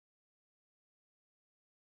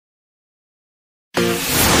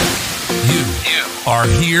are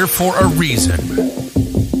here for a reason.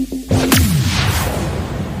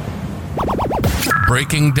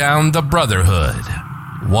 Breaking down the brotherhood,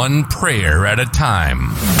 one prayer at a time.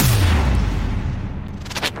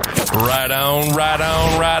 Right on, right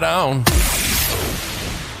on, right on.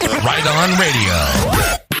 Right On Radio.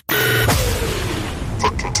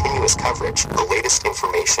 For continuous coverage, the latest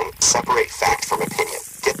information, separate fact from opinion.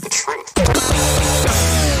 Get the truth.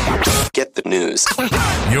 Get the news.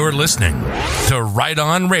 You're listening to Right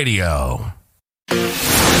On Radio.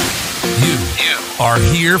 You are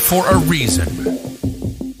here for a reason.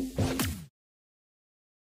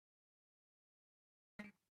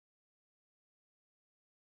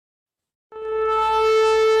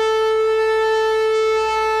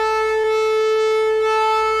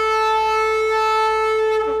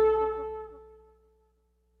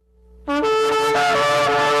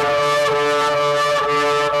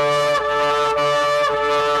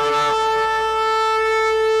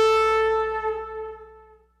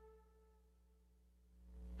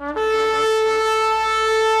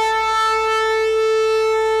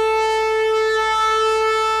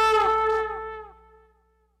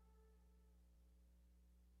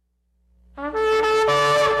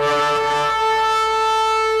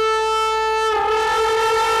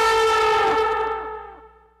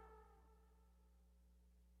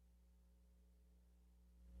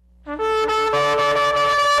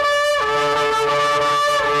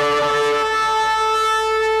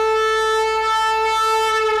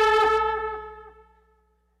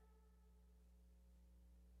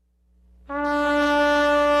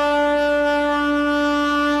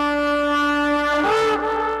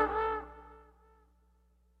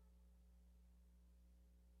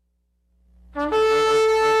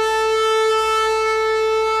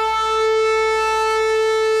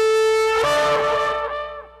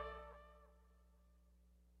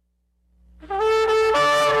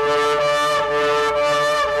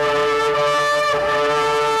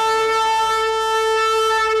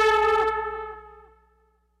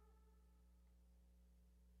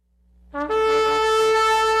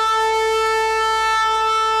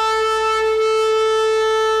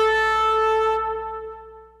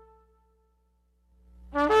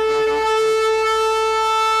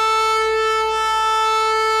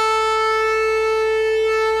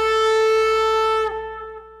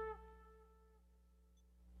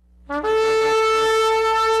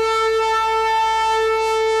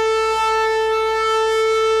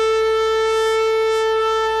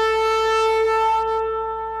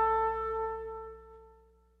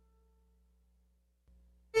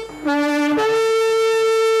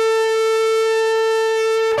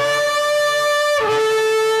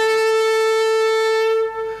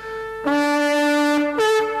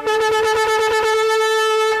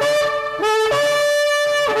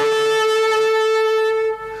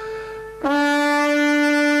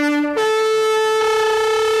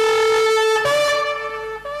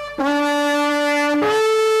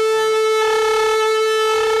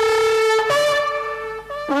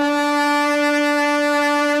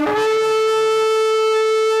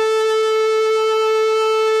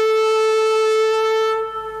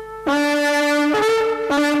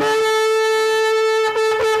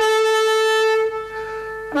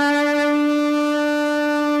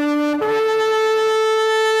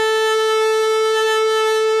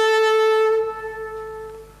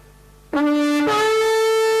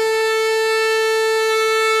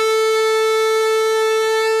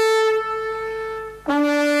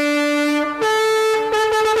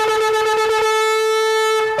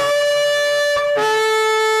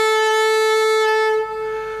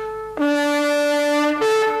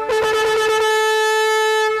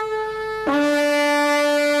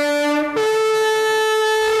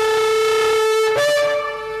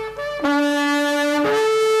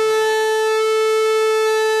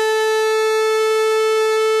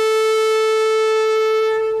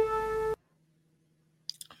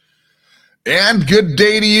 And good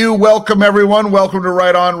day to you. Welcome, everyone. Welcome to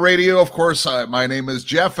Right On Radio. Of course, my name is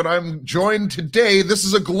Jeff, and I'm joined today. This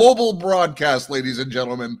is a global broadcast, ladies and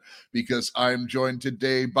gentlemen, because I'm joined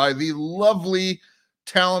today by the lovely,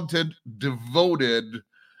 talented, devoted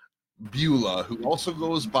Beulah, who also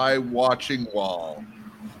goes by Watching Wall.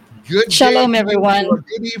 Good Shalom, day, everyone. Beulah.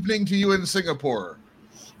 Good evening to you in Singapore.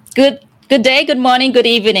 Good day, good morning, good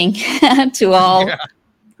evening to all,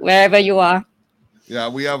 wherever you are. Yeah,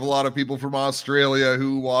 we have a lot of people from Australia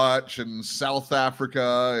who watch, and South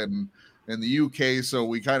Africa and the UK, so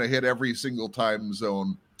we kind of hit every single time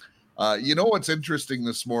zone. You know what's interesting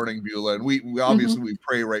this morning, Beulah, and we obviously we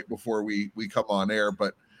pray right before we come on air,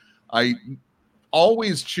 but I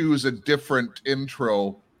always choose a different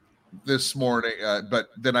intro this morning, but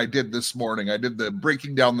than I did this morning. I did the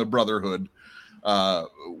Breaking Down the Brotherhood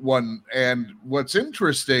one, and what's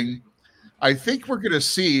interesting, I think we're going to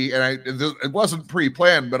see, and it wasn't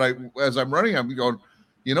pre-planned, but as I'm running, I'm going,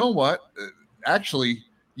 you know what? Actually,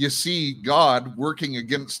 you see God working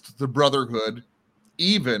against the Brotherhood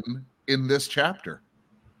even in this chapter.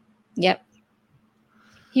 Yep.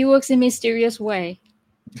 He works in a mysterious way.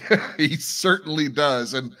 He certainly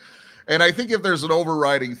does. And I think if there's an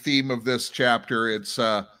overriding theme of this chapter,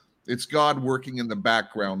 it's God working in the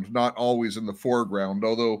background, not always in the foreground,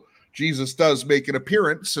 although Jesus does make an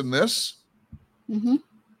appearance in this. Mm-hmm.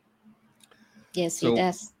 Yes, he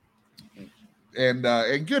does. And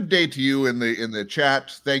good day to you in the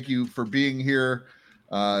chat. Thank you for being here.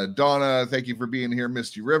 Donna, thank you for being here.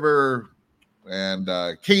 Misty River and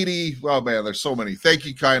Katie. Well, man, there's so many. Thank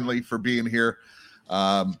you kindly for being here.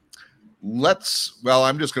 I'm just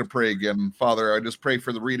going to pray again. Father, I just pray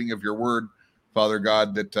for the reading of your word, Father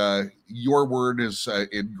God, that your word is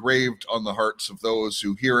engraved on the hearts of those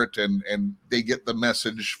who hear it, and they get the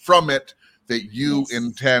message from it that you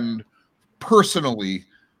intend personally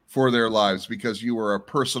for their lives, because you are a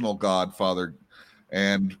personal God, Father.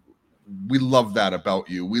 And we love that about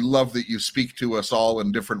you. We love that you speak to us all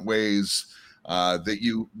in different ways, that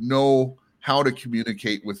you know how to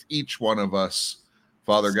communicate with each one of us,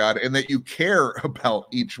 Father God, and that you care about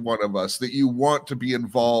each one of us, that you want to be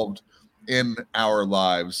involved in our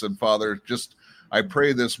lives. And Father, I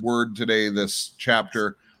pray this word today, this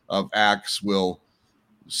chapter of Acts, will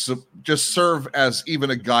just serve as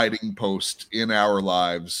even a guiding post in our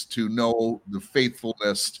lives to know the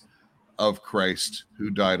faithfulness of Christ, who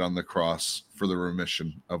died on the cross for the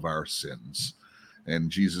remission of our sins. In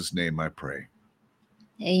Jesus' name I pray.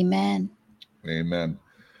 Amen. Amen.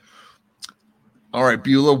 All right,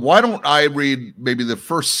 Beulah, why don't I read maybe the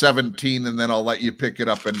first 17, and then I'll let you pick it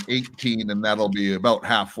up in 18, and that'll be about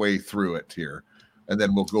halfway through it here. And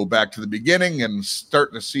then we'll go back to the beginning and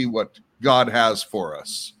start to see what God has for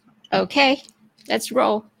us. Okay, let's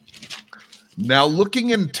roll. Now,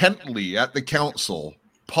 looking intently at the council,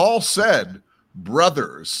 Paul said,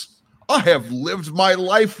 "Brothers, I have lived my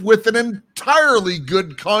life with an entirely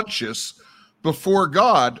good conscience before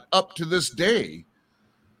God up to this day."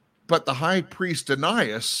 But the high priest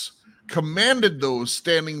Ananias commanded those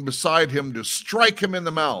standing beside him to strike him in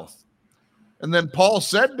the mouth. And then Paul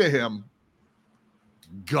said to him,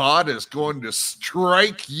 "God is going to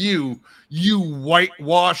strike you, you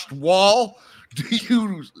whitewashed wall. Do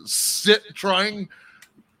you sit trying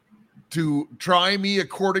to try me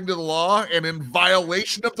according to the law, and in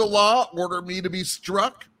violation of the law order me to be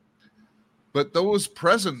struck?" But those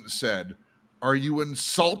present said, "Are you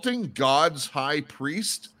insulting God's high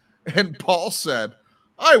priest?" And Paul said,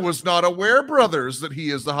 "I was not aware, brothers, that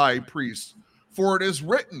he is the high priest, for it is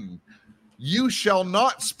written, 'You shall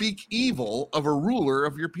not speak evil of a ruler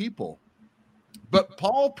of your people.'" But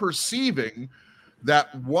Paul, perceiving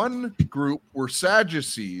that one group were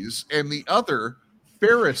Sadducees and the other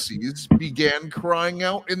Pharisees, began crying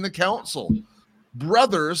out in the council,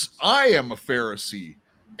 "Brothers, I am a Pharisee,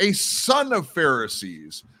 a son of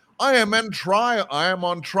Pharisees. I am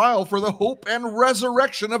on trial for the hope and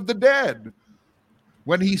resurrection of the dead."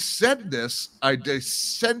 When he said this, a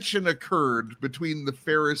dissension occurred between the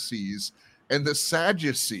Pharisees and the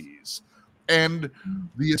Sadducees, and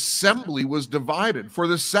the assembly was divided. For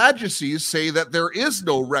the Sadducees say that there is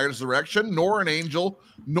no resurrection, nor an angel,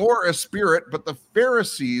 nor a spirit, but the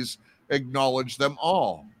Pharisees acknowledge them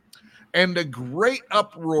all. And a great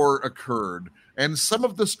uproar occurred, and some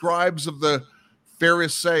of the scribes of the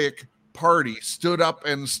Pharisaic party stood up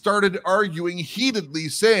and started arguing heatedly,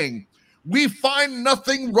 saying, "We find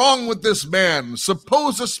nothing wrong with this man.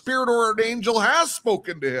 Suppose a spirit or an angel has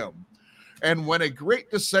spoken to him." And when a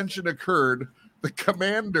great dissension occurred, the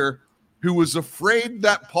commander, who was afraid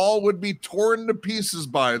that Paul would be torn to pieces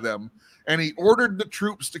by them, and he ordered the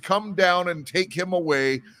troops to come down and take him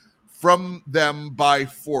away from them by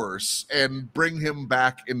force and bring him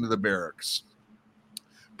back into the barracks.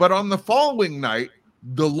 But on the following night,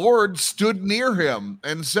 the Lord stood near him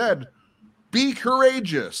and said, "Be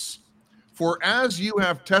courageous, for as you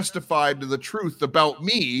have testified to the truth about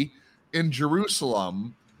me in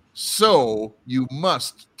Jerusalem, so you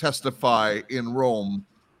must testify in Rome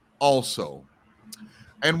also."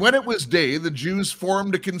 And when it was day, the Jews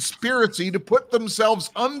formed a conspiracy to put themselves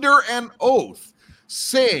under an oath,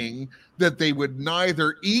 saying that they would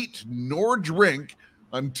neither eat nor drink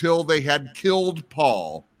until they had killed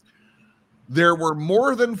Paul. There were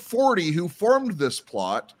more than 40 who formed this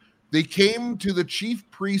plot. They came to the chief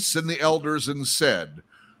priests and the elders and said,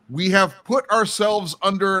 "We have put ourselves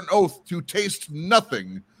under an oath to taste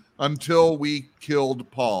nothing until we killed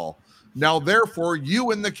Paul. Now, therefore,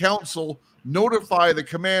 you and the council notify the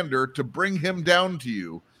commander to bring him down to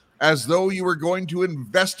you, as though you were going to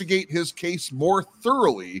investigate his case more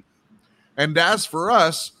thoroughly. And as for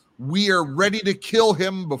us, we are ready to kill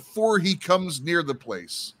him before he comes near the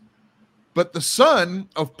place. But the son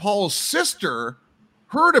of Paul's sister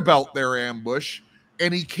heard about their ambush,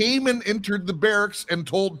 and he came and entered the barracks and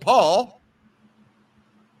told Paul.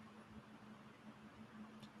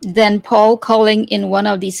 Then Paul, calling in one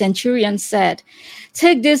of the centurions, said,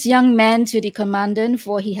 "Take this young man to the commandant,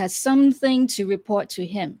 for he has something to report to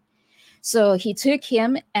him." So he took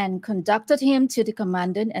him and conducted him to the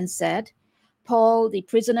commandant and said, "Paul, the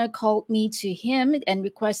prisoner, called me to him and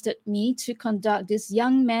requested me to conduct this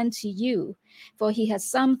young man to you, for he has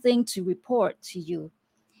something to report to you."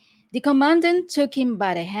 The commandant took him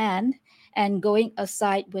by the hand and, going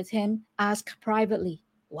aside with him, asked privately,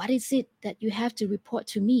 "What is it that you have to report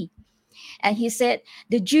to me?" And he said,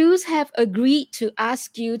 "The Jews have agreed to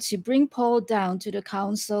ask you to bring Paul down to the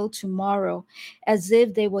council tomorrow, as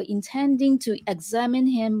if they were intending to examine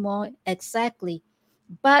him more exactly.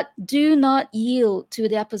 But do not yield to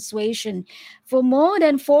their persuasion, for more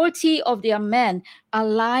than 40 of their men are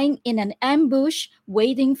lying in an ambush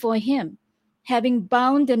waiting for him, having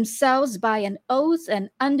bound themselves by an oath and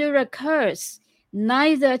under a curse,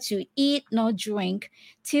 neither to eat nor drink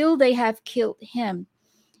till they have killed him.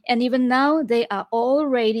 And even now they are all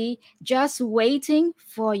ready, just waiting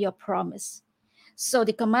for your promise." So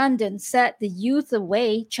the commandant sent the youth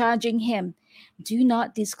away, charging him, "Do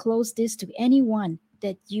not disclose this to anyone,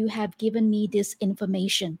 that you have given me this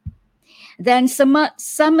information." Then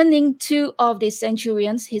summoning 2 of the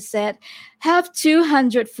centurions, he said, "Have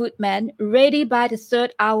 200 footmen ready by the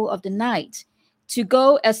 3rd hour of the night, to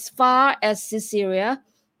go as far as Caesarea,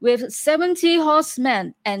 with 70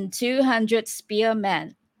 horsemen and 200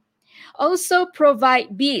 spearmen. Also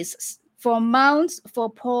provide beasts for mounts for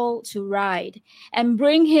Paul to ride, and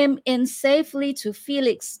bring him in safely to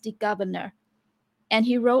Felix the governor." And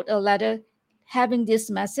he wrote a letter having this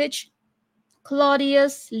message: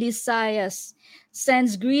 "Claudius Lysias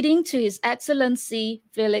sends greeting to His Excellency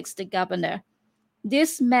Felix the governor.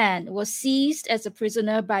 This man was seized as a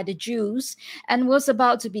prisoner by the Jews and was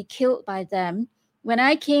about to be killed by them, when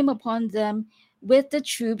I came upon them with the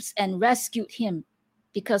troops and rescued him,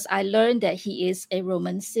 because I learned that he is a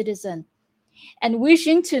Roman citizen. And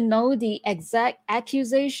wishing to know the exact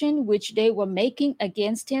accusation which they were making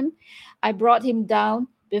against him, I brought him down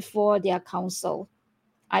before their council.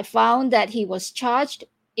 I found that he was charged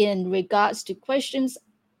in regards to questions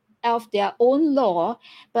of their own law,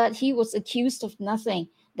 but he was accused of nothing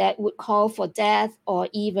that would call for death or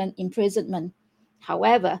even imprisonment.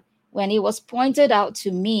 However, when it was pointed out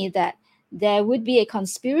to me that there would be a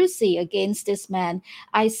conspiracy against this man,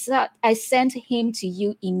 I sent him to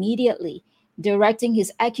you immediately, directing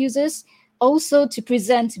his accusers also to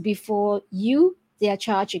present before you their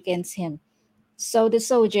charge against him." So the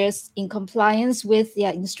soldiers, in compliance with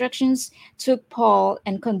their instructions, took Paul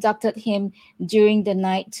and conducted him during the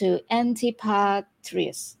night to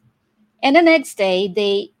Antipatris. And the next day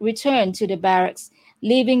they returned to the barracks,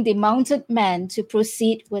 leaving the mounted men to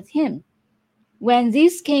proceed with him. When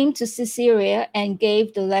these came to Caesarea and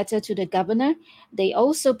gave the letter to the governor, they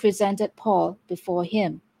also presented Paul before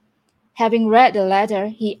him. Having read the letter,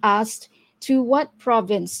 he asked to what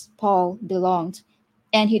province Paul belonged,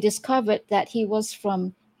 and he discovered that he was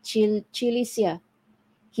from Cilicia.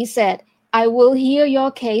 He said, "I will hear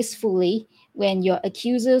your case fully when your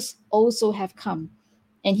accusers also have come."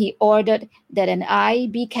 And he ordered that an eye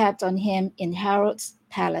be kept on him in Herod's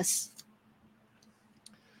palace.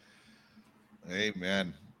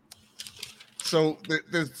 Amen. So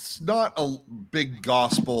there's not a big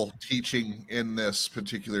gospel teaching in this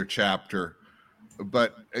particular chapter,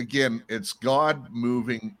 but again, it's God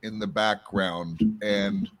moving in the background.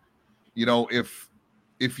 And you know,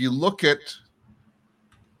 if you look at,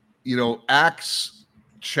 you know, Acts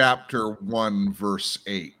chapter 1 verse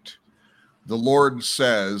 8, the Lord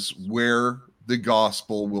says where the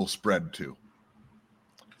gospel will spread to.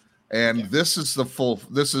 And this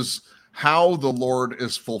is how the Lord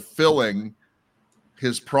is fulfilling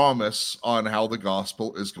his promise on how the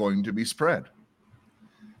gospel is going to be spread.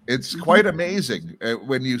 It's quite amazing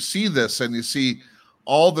when you see this and you see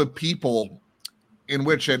all the people in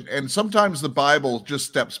which, and sometimes the Bible just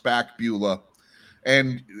steps back, Beulah,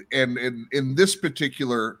 and in this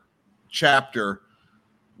particular chapter,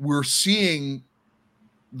 we're seeing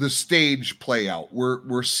the stage play out.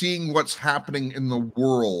 We're seeing what's happening in the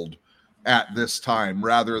world at this time,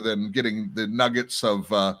 rather than getting the nuggets of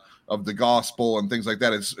the gospel and things like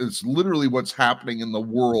that. It's literally what's happening in the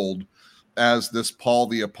world as this Paul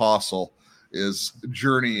the Apostle is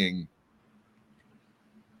journeying.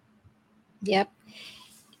 Yep.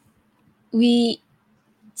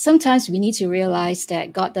 Sometimes we need to realize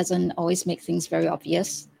that God doesn't always make things very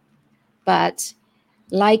obvious. But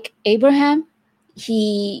like Abraham,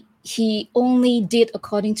 he only did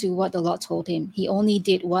according to what the Lord told him. He only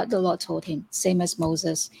did what the Lord told him, same as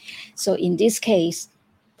Moses. So in this case,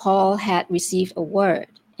 Paul had received a word,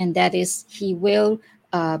 and that is he will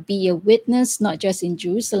be a witness, not just in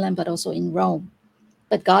Jerusalem, but also in Rome.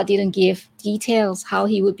 But God didn't give details how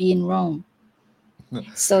he would be in Rome.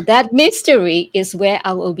 So that mystery is where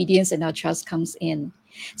our obedience and our trust comes in.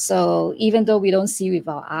 So even though we don't see with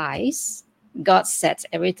our eyes, God sets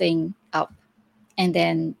everything up. And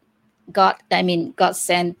then God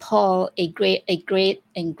sent Paul a great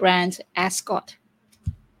and grand escort.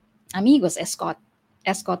 I mean, he was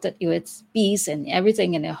escorted with beasts and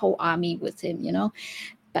everything and a whole army with him,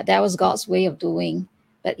 But that was God's way of doing.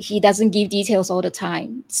 But he doesn't give details all the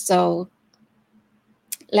time. So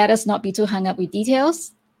let us not be too hung up with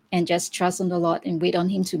details and just trust in the Lord and wait on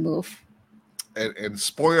him to move. And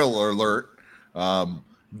spoiler alert,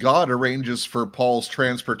 God arranges for Paul's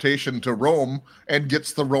transportation to Rome and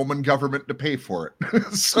gets the Roman government to pay for it.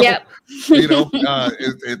 So, yep.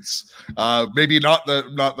 It's maybe not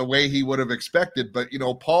the way he would have expected, but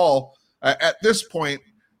Paul at this point,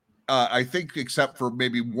 I think, except for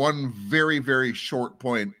maybe one very, very short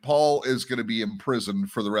point, Paul is going to be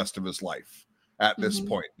imprisoned for the rest of his life at this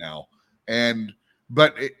point now.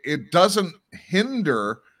 But it doesn't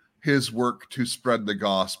hinder his work to spread the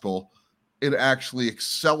gospel. It actually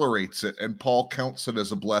accelerates it, and Paul counts it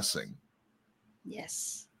as a blessing.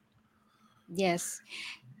 Yes.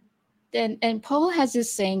 And Paul has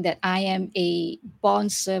this saying that I am a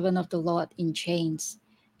bond servant of the Lord in chains.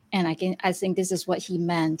 And I think this is what he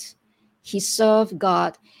meant. He served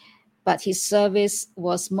God, but his service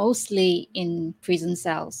was mostly in prison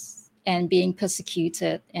cells and being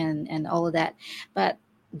persecuted and all of that. But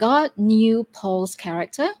God knew Paul's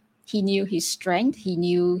character. He knew his strength. He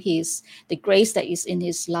knew the grace that is in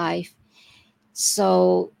his life.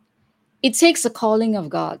 So it takes a calling of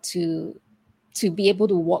God to be able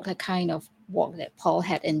to walk the kind of walk that Paul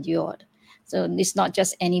had endured. So it's not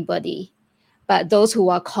just anybody, but those who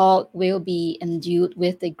are called will be endued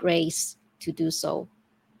with the grace to do so.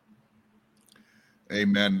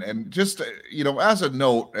 Amen. And just, as a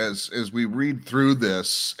note, as we read through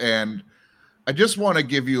this, and I just want to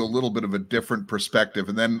give you a little bit of a different perspective,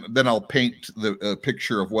 and then I'll paint the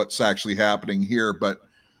picture of what's actually happening here. But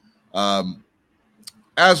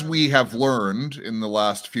as we have learned in the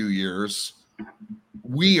last few years,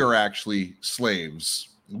 we are actually slaves.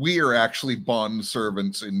 We are actually bond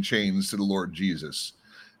servants in chains to the Lord Jesus.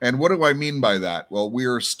 And what do I mean by that? Well, we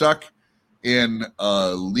are stuck in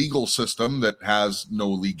a legal system that has no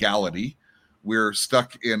legality. We're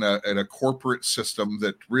stuck in a corporate system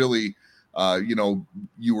that really,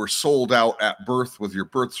 you were sold out at birth with your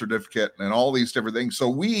birth certificate and all these different things. So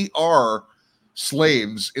we are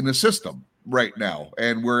slaves in the system right now,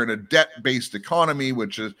 and we're in a debt-based economy,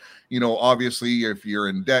 which is, obviously, if you're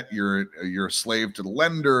in debt, you're a slave to the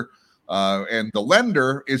lender, and the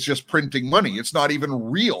lender is just printing money. It's not even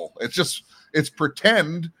real. It's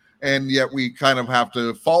pretend. And yet we kind of have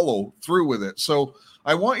to follow through with it. So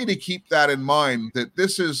I want you to keep that in mind, that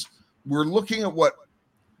we're looking at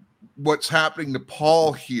what's happening to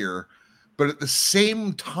Paul here, but at the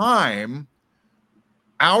same time,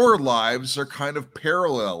 our lives are kind of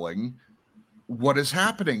paralleling what is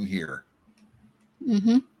happening here.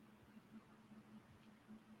 Mm-hmm.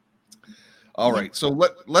 All right. So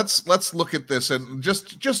let's look at this, and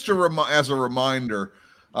just as a reminder,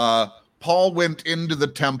 Paul went into the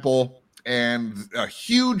temple, and a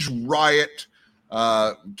huge riot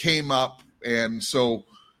came up. And so,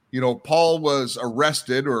 Paul was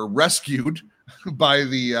arrested or rescued by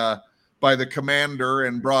the commander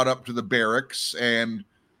and brought up to the barracks. And,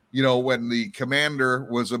 when the commander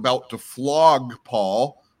was about to flog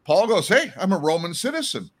Paul goes, "Hey, I'm a Roman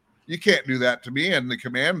citizen. You can't do that to me." And the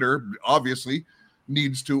commander obviously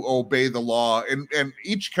needs to obey the law, and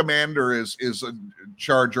each commander is in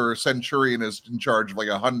charge, or a centurion is in charge of like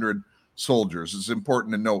 100 soldiers. It's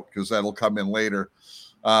important to note because that'll come in later.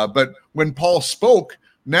 But when Paul spoke,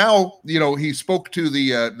 now he spoke to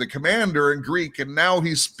the commander in Greek, and now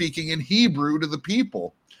he's speaking in Hebrew to the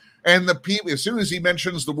people. And the people, as soon as he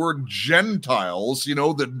mentions the word Gentiles,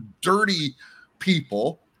 the dirty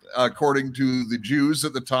people, according to the Jews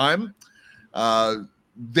at the time,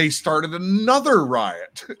 they started another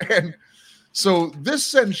riot. And So this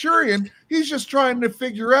centurion, he's just trying to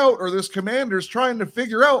figure out, or this commander's trying to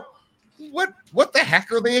figure out what the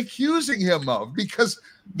heck are they accusing him of? Because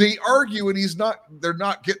they argue and they're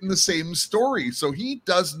not getting the same story. So he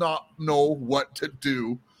does not know what to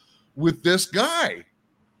do with this guy.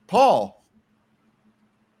 Paul.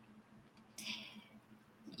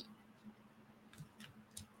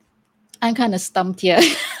 I'm kind of stumped here.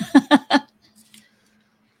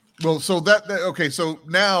 Well, so okay. So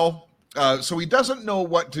now, so he doesn't know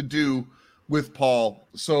what to do with Paul.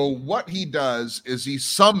 So what he does is he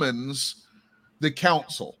summons the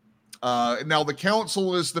council. Now the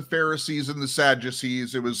council is the Pharisees and the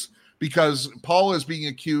Sadducees. It was because Paul is being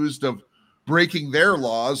accused of breaking their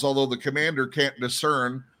laws, although the commander can't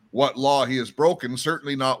discern what law he has broken.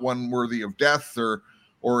 Certainly not one worthy of death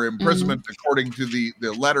or imprisonment, according to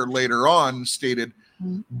the letter later on stated.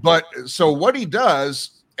 But so what he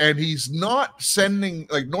does. And he's not sending,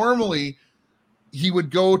 like normally he would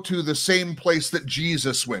go to the same place that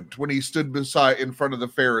Jesus went when he stood in front of the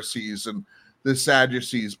Pharisees and the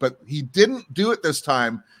Sadducees, but he didn't do it this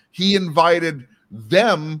time. He invited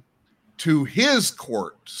them to his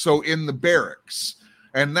court, so in the barracks.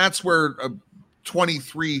 And that's where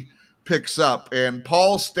 23 picks up. And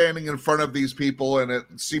Paul's standing in front of these people, and it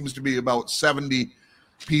seems to be about 70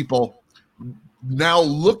 people, now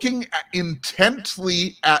looking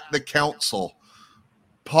intently at the council.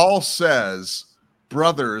 Paul says,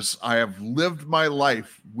 "Brothers, I have lived my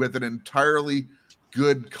life with an entirely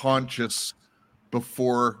good conscience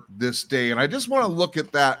before this day." And I just want to look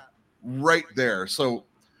at that right there. So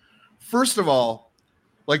first of all,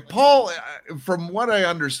 like Paul, from what I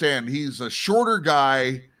understand, he's a shorter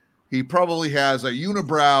guy. He probably has a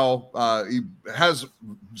unibrow. He has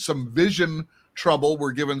some vision trouble.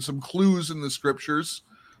 We're given some clues in the scriptures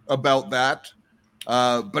about that,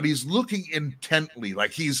 but he's looking intently,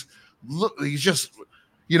 like he's just,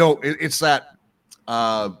 it's that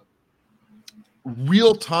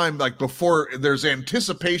real time, like before there's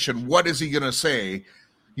anticipation. What is he going to say?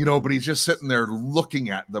 But he's just sitting there looking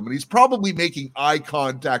at them, and he's probably making eye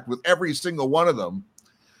contact with every single one of them.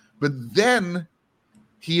 But then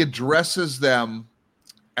he addresses them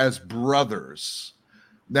as brothers.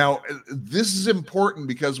 Now, this is important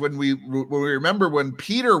because when we remember when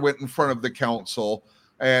Peter went in front of the council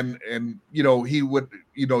and he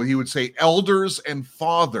would say elders and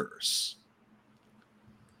fathers,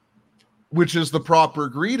 which is the proper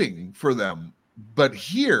greeting for them. But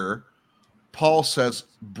here, Paul says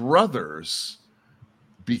brothers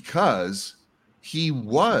because he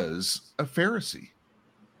was a Pharisee.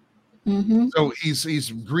 So he's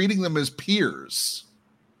greeting them as peers.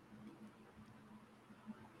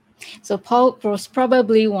 So Paul was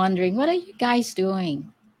probably wondering, what are you guys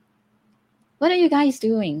doing? What are you guys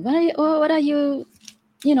doing? What are you,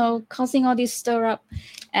 causing all this stir up?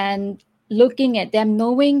 And looking at them,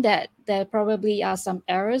 knowing that there probably are some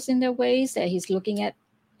errors in their ways that he's looking at.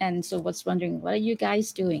 And so was wondering, what are you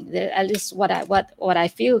guys doing? At least what I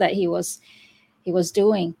feel that he was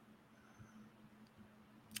doing.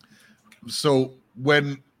 So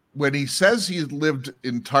when he says he lived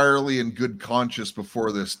entirely in good conscience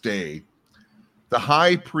before this day, the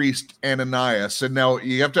high priest Ananias, and now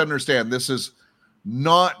you have to understand, this is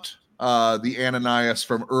not the Ananias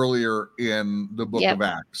from earlier in the book of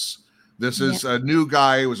Acts. This is a new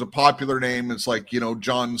guy. It was a popular name. It's like,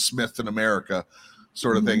 John Smith in America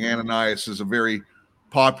sort of thing. Ananias is a very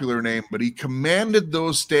popular name, but he commanded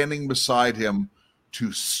those standing beside him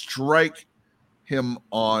to strike him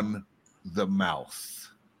on the mouth.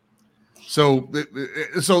 So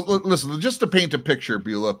listen, just to paint a picture,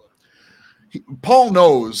 Beulah, Paul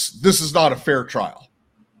knows this is not a fair trial.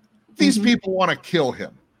 These people want to kill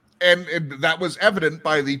him. And that was evident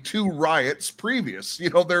by the 2 riots previous.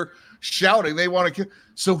 They're shouting, they want to kill.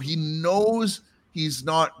 So he knows he's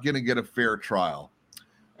not going to get a fair trial.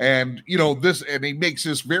 And, and he makes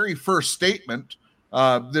his very first statement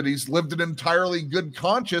that he's lived an entirely good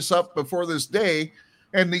conscience up before this day.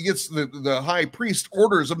 And he gets the high priest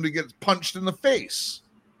orders him to get punched in the face.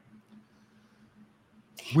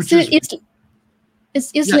 It's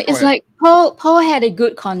like Paul had a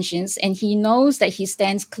good conscience, and he knows that he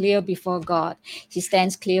stands clear before God. He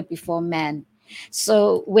stands clear before man.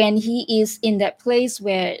 So when he is in that place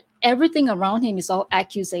where everything around him is all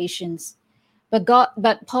accusations, but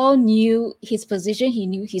Paul knew his position, he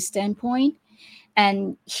knew his standpoint,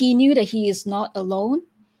 and he knew that he is not alone.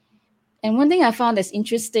 And one thing I found that's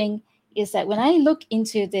interesting is that when I look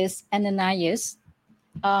into this Ananias,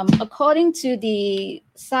 according to the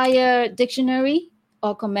Sire Dictionary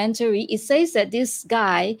or commentary, it says that this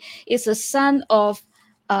guy is a son of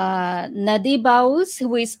Nadibaus,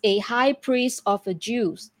 who is a high priest of the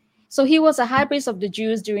Jews. So he was a high priest of the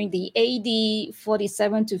Jews during the AD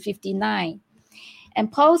 47 to 59.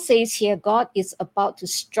 And Paul says here, God is about to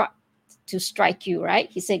strike you, right?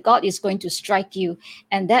 He said, God is going to strike you.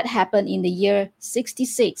 And that happened in the year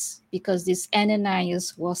 66 because this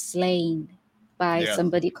Ananias was slain by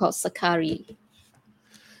somebody called Zachary.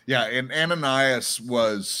 Yeah, and Ananias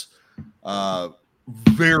was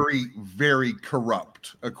very, very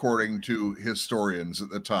corrupt, according to historians at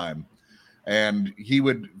the time. And he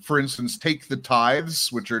would, for instance, take the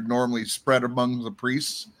tithes, which are normally spread among the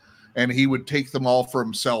priests, and he would take them all for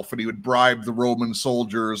himself, and he would bribe the Roman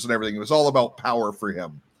soldiers and everything. It was all about power for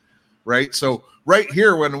him, right? So right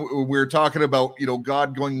here, when we're talking about,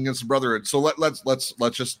 God going against the brotherhood, so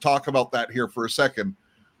let's just talk about that here for a second.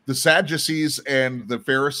 The Sadducees and the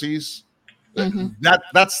Pharisees, this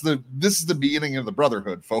is the beginning of the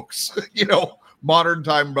brotherhood, folks. Modern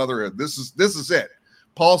time brotherhood. This is it.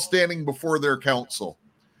 Paul standing before their council.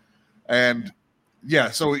 And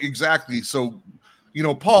so exactly. So,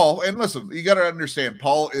 Paul, and listen, you got to understand,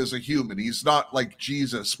 Paul is a human. He's not like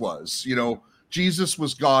Jesus was. Jesus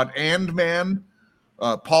was God and man.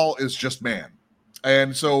 Paul is just man.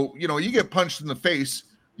 And so, you get punched in the face,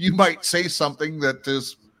 you might say something that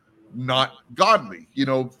is not godly.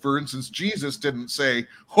 For instance, Jesus didn't say,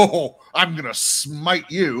 "Oh, I'm going to smite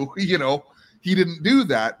you." He didn't do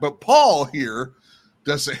that. But Paul here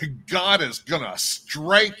does say, God is going to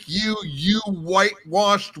strike you, you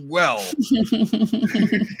whitewashed well.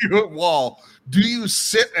 Wall. Do you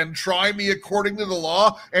sit and try me according to the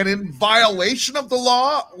law, and in violation of the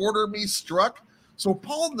law order me struck? So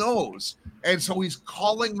Paul knows, and so he's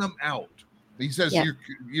calling them out. He says,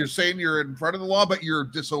 you're saying you're in front of the law, but you're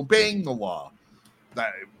disobeying the law.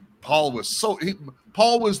 That Paul was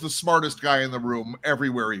the smartest guy in the room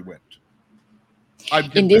everywhere he went.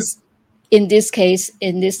 In this case,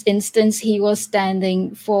 in this instance, he was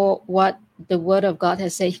standing for what the word of God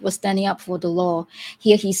has said. He was standing up for the law.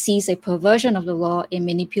 Here he sees a perversion of the law, a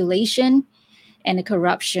manipulation, and a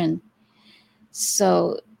corruption.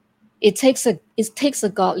 So it takes a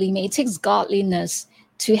godly man. It takes godliness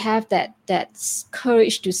to have that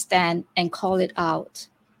courage to stand and call it out.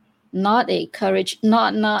 Not a courage,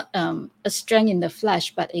 not a strength in the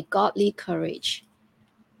flesh, but a godly courage,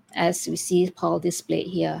 as we see Paul displayed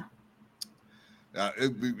here.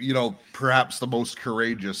 Perhaps the most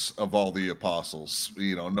courageous of all the apostles,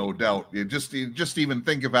 no doubt. You just even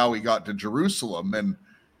think of how he got to Jerusalem, and,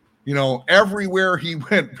 everywhere he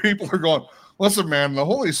went, people are going, listen, man, the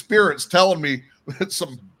Holy Spirit's telling me that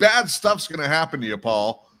some bad stuff's going to happen to you,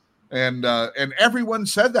 Paul. And everyone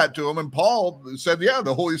said that to him. And Paul said, yeah,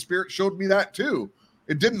 the Holy Spirit showed me that too.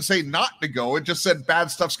 It didn't say not to go. It just said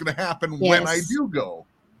bad stuff's going to happen when I do go.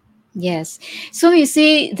 Yes. So you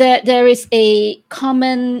see that there is a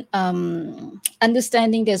common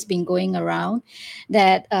understanding that's been going around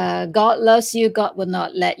that God loves you. God will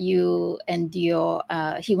not let you endure.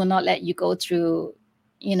 He will not let you go through,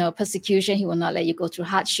 persecution. He will not let you go through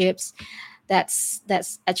hardships. That's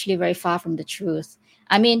actually very far from the truth.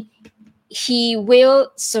 I mean, he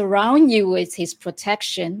will surround you with his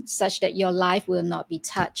protection such that your life will not be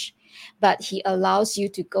touched. But he allows you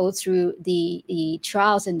to go through the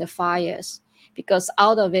trials and the fires, because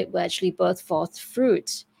out of it will actually birth forth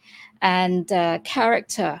fruit and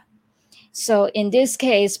character. So in this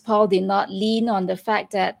case, Paul did not lean on the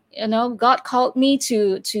fact that, God called me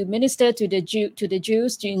to minister to the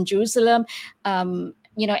Jews in Jerusalem.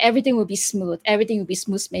 Everything will be smooth. Everything will be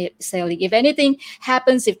smooth sailing. If anything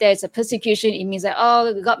happens, if there's a persecution, it means that,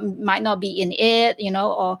 God might not be in it,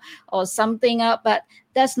 or something up. But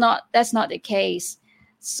that's not the case.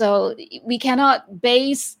 So we cannot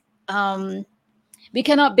base the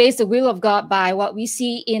will of God by what we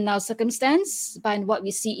see in our circumstance, by what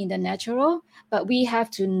we see in the natural. But we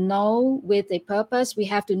have to know with a purpose. We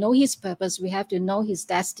have to know his purpose. We have to know his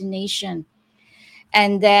destination.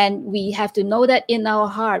 And then we have to know that in our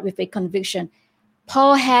heart with a conviction.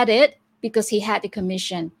 Paul had it because he had the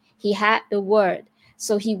commission. He had the word.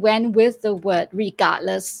 So he went with the word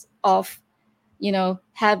regardless of,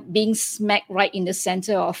 being smacked right in the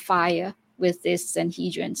center of fire with this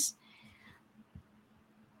Sanhedrins.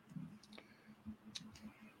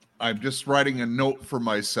 I'm just writing a note for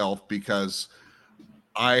myself because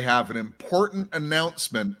I have an important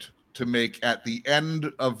announcement to make at the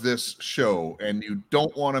end of this show, and you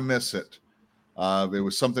don't want to miss it. There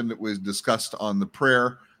was something that was discussed on the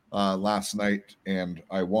prayer last night, and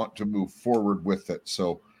I want to move forward with it.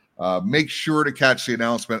 So make sure to catch the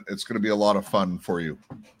announcement. It's going to be a lot of fun for you.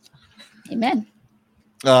 Amen.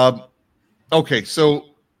 Okay, so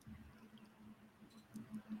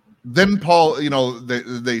Then Paul,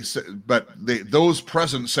 they said, but those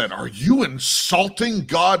present said, "Are you insulting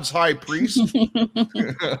God's high priest?"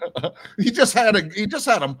 he just had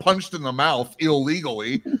him punched in the mouth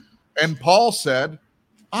illegally, and Paul said,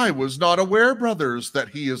 "I was not aware, brothers, that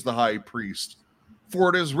he is the high priest.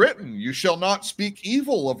 For it is written, you shall not speak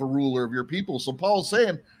evil of a ruler of your people." So Paul's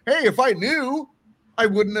saying, "Hey, if I knew, I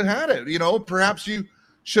wouldn't have had it. Perhaps you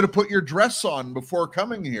should have put your dress on before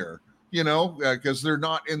coming here." Because they're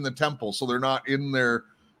not in the temple. So they're not in their,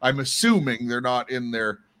 I'm assuming they're not in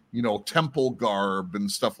their, temple garb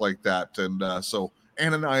and stuff like that. And so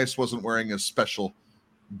Ananias wasn't wearing a special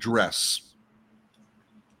dress.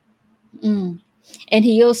 And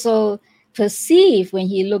he also perceived when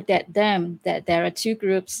he looked at them that there are two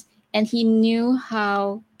groups, and he knew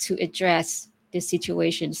how to address the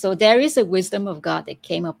situation. So there is a wisdom of God that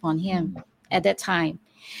came upon him at that time.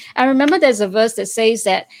 I remember there's a verse that says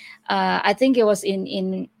that, I think it was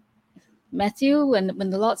in Matthew when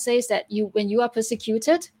the Lord says that when you are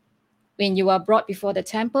persecuted, when you are brought before the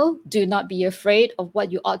temple, do not be afraid of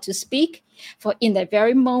what you ought to speak. For in that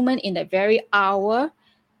very moment, in that very hour,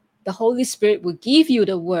 the Holy Spirit will give you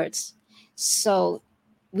the words. So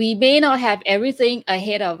we may not have everything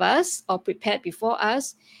ahead of us or prepared before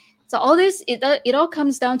us. So all this, it all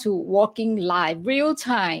comes down to walking live, real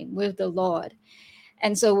time with the Lord.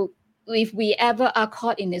 And so if we ever are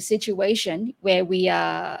caught in a situation where we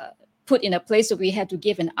are put in a place where we have to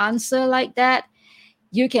give an answer like that,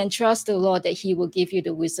 you can trust the Lord that he will give you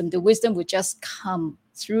the wisdom. The wisdom will just come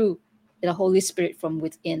through the Holy Spirit from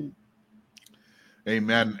within.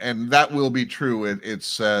 Amen. And that will be true.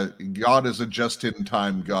 It's God is a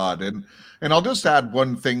just-in-time God. And I'll just add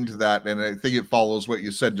one thing to that, and I think it follows what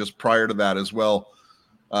you said just prior to that as well,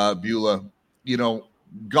 Beulah.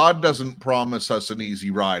 God doesn't promise us an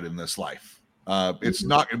easy ride in this life. It's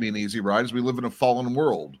not going to be an easy ride as we live in a fallen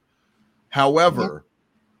world. However,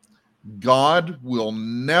 God will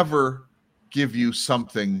never give you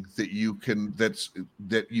something that you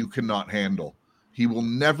cannot handle. He will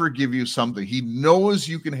never give you something. He knows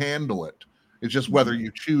you can handle it. It's just whether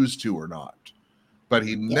you choose to or not. But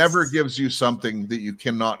he never gives you something that you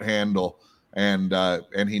cannot handle, and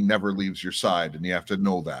he never leaves your side, and you have to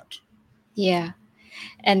know that. Yeah.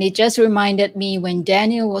 And it just reminded me when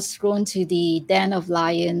Daniel was thrown to the den of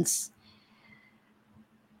lions,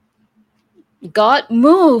 God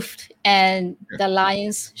moved and the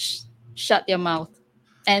lions shut their mouth.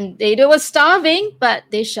 And they were starving, but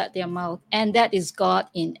they shut their mouth. And that is God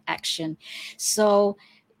in action. So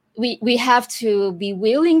we have to be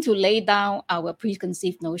willing to lay down our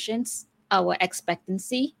preconceived notions, our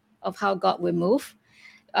expectancy of how God will move.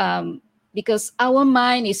 Because our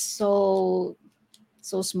mind is so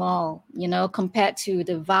small, compared to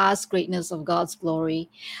the vast greatness of God's glory.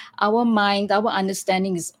 Our mind, our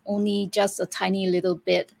understanding is only just a tiny little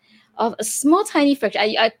bit of a small, tiny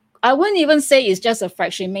fraction. I wouldn't even say it's just a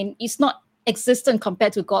fraction. I mean, it's not existent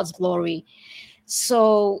compared to God's glory.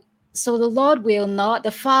 So the Lord will not,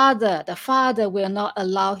 the Father will not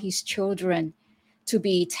allow his children to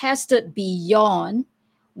be tested beyond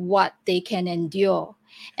what they can endure.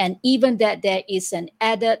 And even that there is an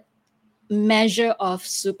added measure of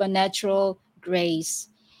supernatural grace.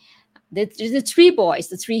 The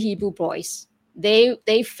three Hebrew boys,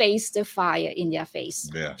 they faced the fire in their face,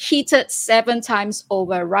 heated 7 times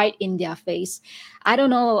over right in their face. I don't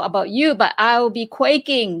know about you, but I'll be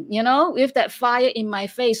quaking, with that fire in my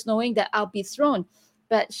face, knowing that I'll be thrown.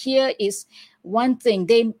 But here is one thing: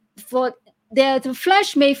 the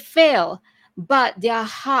flesh may fail, but their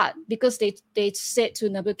heart, because they said to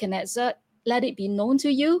Nebuchadnezzar, "Let it be known to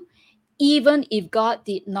you, even if God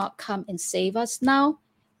did not come and save us now,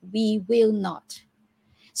 we will not."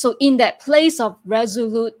 So in that place of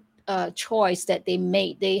resolute choice that they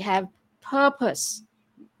made, they have purpose,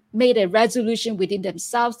 made a resolution within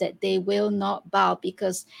themselves that they will not bow,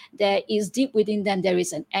 because there is deep within them, there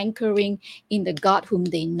is an anchoring in the God whom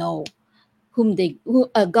they know,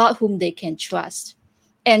 a God whom they can trust.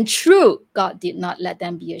 And true, God did not let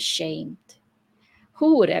them be ashamed.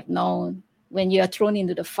 Who would have known? When you are thrown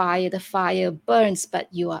into the fire burns, but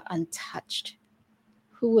you are untouched.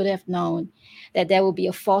 Who would have known that there will be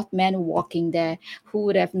a fourth man walking there? Who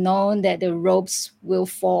would have known that the ropes will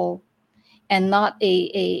fall and not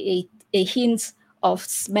a hint of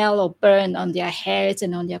smell or burn on their hairs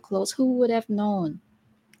and on their clothes? Who would have known?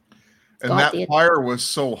 And God that did. Fire was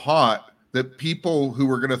so hot that people who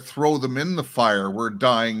were going to throw them in the fire were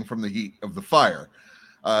dying from the heat of the fire.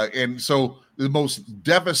 And so the most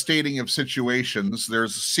devastating of situations,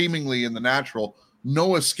 there's seemingly in the natural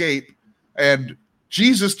no escape, and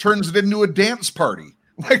Jesus turns it into a dance party.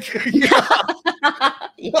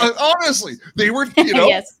 Yes. Honestly, they were,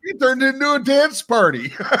 Yes. it turned into a dance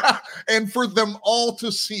party. And for them all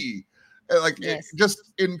to see, Yes. just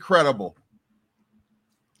incredible.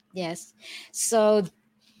 Yes. So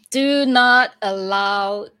do not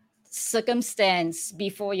allow circumstance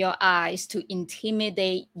before your eyes to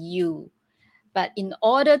intimidate you. But in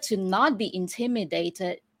order to not be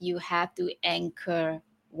intimidated, you have to anchor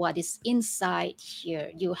what is inside here.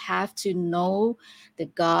 You have to know the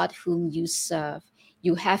God whom you serve.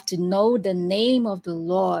 You have to know the name of the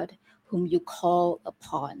Lord whom you call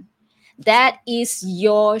upon. That is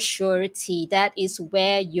your surety. That is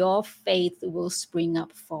where your faith will spring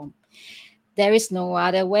up from. There is no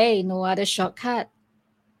other way, no other shortcut.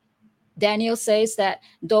 Daniel says that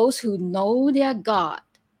those who know their God,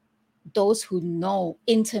 those who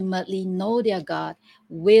intimately know their God,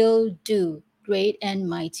 will do great and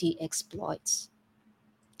mighty exploits.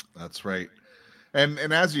 That's right. And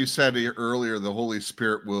as you said earlier, the Holy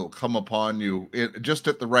Spirit will come upon you just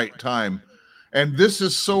at the right time. And this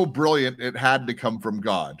is so brilliant, it had to come from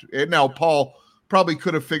God. And now, Paul probably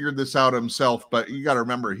could have figured this out himself, but you got to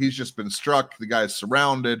remember, he's just been struck. The guy's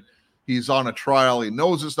surrounded. He's on a trial. He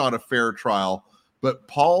knows it's not a fair trial. But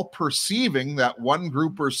Paul, perceiving that one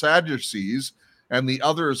group were Sadducees and the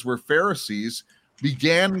others were Pharisees,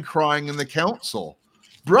 began crying in the council,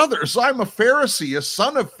 "Brothers, I'm a Pharisee, a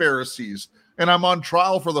son of Pharisees, and I'm on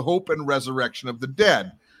trial for the hope and resurrection of the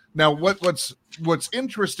dead." Now, what's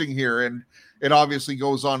interesting here, and it obviously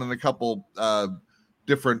goes on in a couple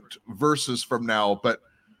different verses from now, but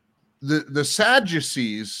the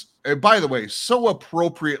Sadducees, and by the way, so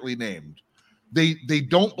appropriately named, they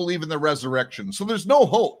don't believe in the resurrection, so there's no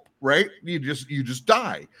hope, right? You just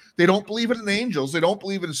die. They don't believe in angels. They don't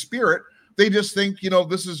believe in spirit. They just think,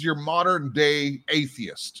 this is your modern day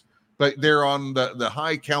atheist, but they're on the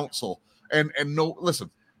high council. And no, listen,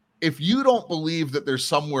 if you don't believe that there's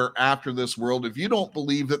somewhere after this world, if you don't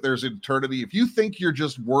believe that there's eternity, if you think you're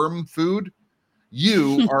just worm food,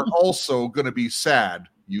 you are also going to be sad,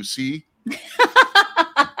 you see?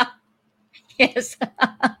 Yes.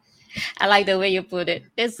 I like the way you put it.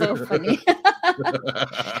 It's so funny.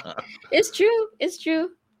 It's true. It's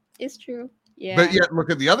true. It's true. Yeah. But yet,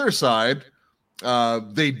 look at the other side.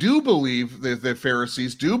 They do believe, the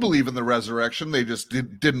Pharisees do believe in the resurrection. They just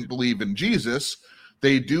didn't believe in Jesus.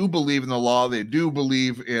 They do believe in the law. They do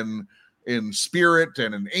believe in spirit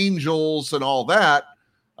and in angels and all that.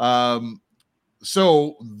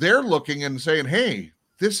 So they're looking and saying, "Hey,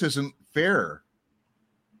 this isn't fair."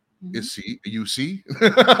 You see? No,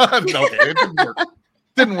 it didn't work.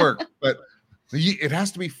 Didn't work. But it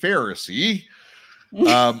has to be Pharisee.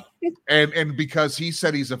 And because he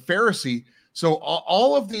said he's a Pharisee, so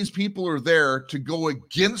all of these people are there to go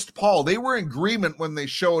against Paul. They were in agreement when they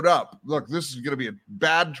showed up. Look, this is going to be a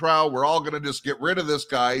bad trial. We're all going to just get rid of this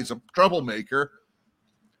guy. He's a troublemaker.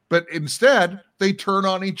 But instead, they turn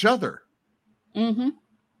on each other.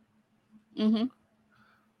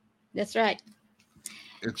 That's right.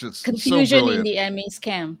 It's just confusion so in the enemy's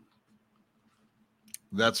camp.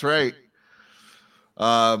 That's right.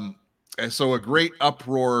 And so a great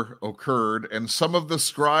uproar occurred, and some of the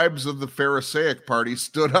scribes of the Pharisaic party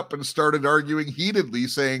stood up and started arguing heatedly,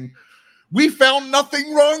 saying, "We found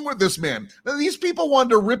nothing wrong with this man." Now, these people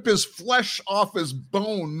wanted to rip his flesh off his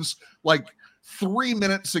bones like 3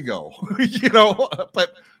 minutes ago,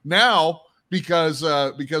 But now, because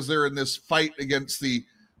they're in this fight against the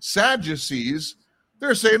Sadducees,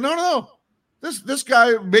 they're saying, no. This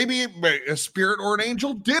guy, maybe a spirit or an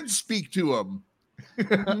angel did speak to him.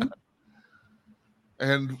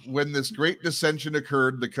 And when this great dissension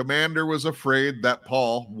occurred, the commander was afraid that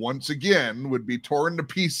Paul, once again, would be torn to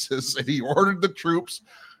pieces, and he ordered the troops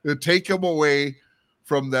to take him away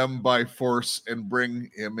from them by force and bring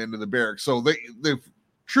him into the barracks. So the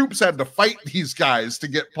troops had to fight these guys to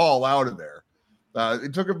get Paul out of there.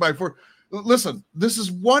 It took him by force. Listen, this is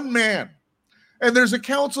one man, and there's a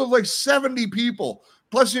council of like 70 people.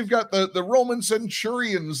 Plus, you've got the Roman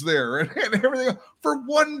centurions there and everything for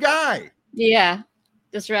one guy. Yeah.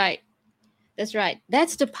 That's right. That's right.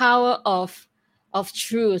 That's the power of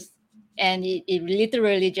truth, and it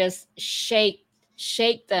literally just shake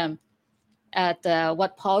them at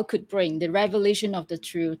what Paul could bring, the revelation of the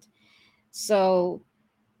truth. So,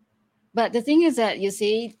 but the thing is that, you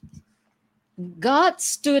see, God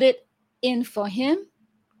stood it in for him,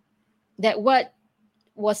 that what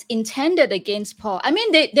was intended against Paul. I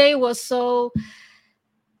mean, they were so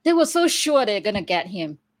sure they're gonna get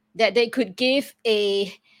him, that they could give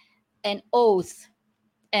an oath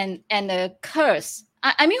and a curse.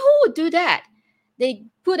 I mean, who would do that? They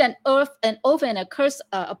put an oath and a curse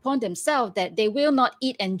upon themselves that they will not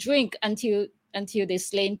eat and drink until until they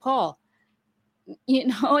slain Paul. You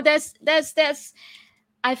know, that's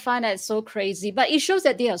I find that so crazy. But it shows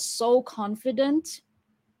that they are so confident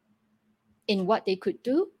in what they could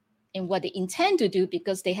do, in what they intend to do,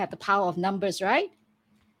 because they have the power of numbers, right?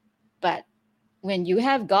 But when you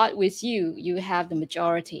have God with you, you have the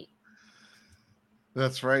majority.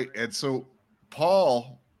 That's right. And so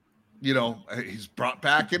Paul, you know, he's brought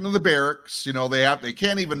back into the barracks. You know, they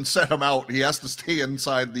can't even set him out. He has to stay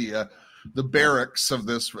inside the barracks of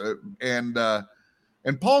this,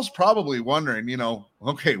 and Paul's probably wondering, you know,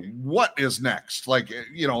 okay, what is next? Like,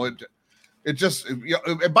 you know, it just. You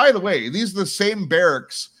know, and by the way, these are the same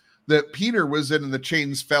barracks that Peter was in, and the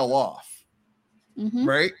chains fell off,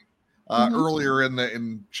 right? Earlier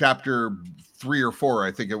in chapter 3 or 4,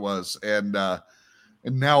 I think it was, and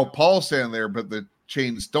now Paul's standing there, but the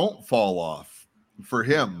chains don't fall off for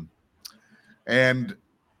him. And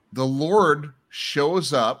the Lord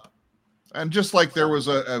shows up, and just like there was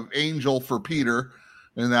an angel for Peter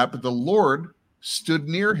and that, but the Lord stood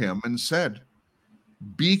near him and said,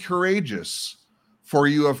 "Be courageous, for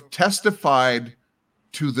you have testified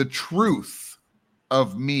to the truth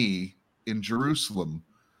of me in Jerusalem,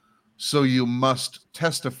 so you must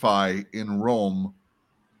testify in Rome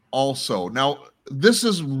also." Now, this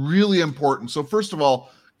is really important. So first of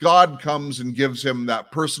all, God comes and gives him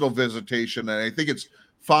that personal visitation. And I think it's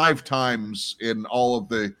 5 times in all of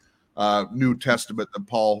the New Testament that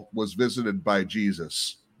Paul was visited by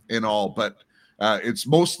Jesus in all. But it's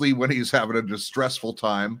mostly when he's having a distressful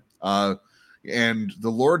time. And the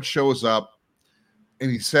Lord shows up and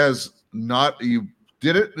he says, you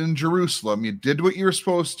did it in Jerusalem. You did what you were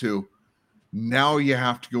supposed to. Now you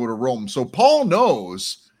have to go to Rome. So Paul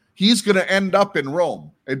knows he's going to end up in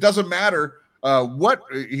Rome. It doesn't matter what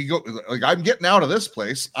he go. Like, I'm getting out of this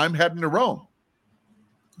place. I'm heading to Rome.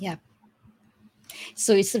 Yeah.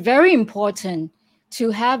 So it's very important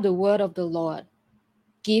to have the word of the Lord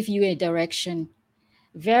give you a direction.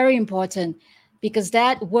 Very important, because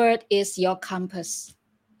that word is your compass.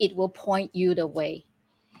 It will point you the way.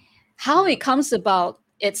 How it comes about,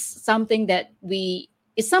 it's something that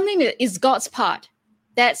is God's part.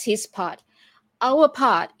 That's his part. Our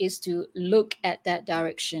part is to look at that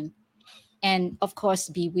direction and, of course,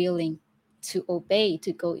 be willing to obey,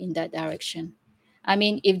 to go in that direction. I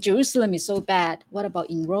mean, if Jerusalem is so bad, what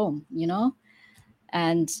about in Rome, you know?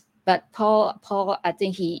 But Paul, I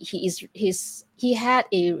think he had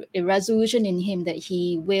a resolution in him that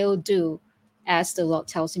he will do as the Lord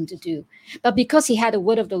tells him to do. But because he had the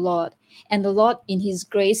word of the Lord, and the Lord in his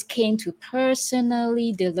grace came to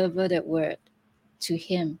personally deliver that word to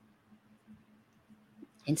him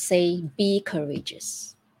and say, be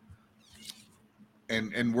courageous.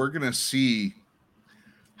 And we're going to see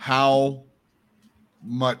how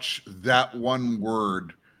much that one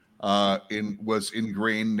word was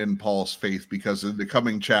ingrained in Paul's faith, because in the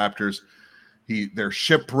coming chapters, they're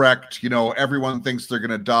shipwrecked. You know, everyone thinks they're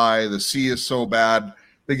going to die. The sea is so bad.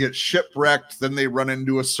 They get shipwrecked. Then they run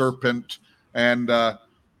into a serpent. And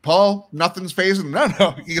Paul, nothing's phasing.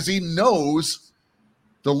 No, because he knows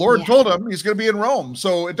the Lord told him he's going to be in Rome.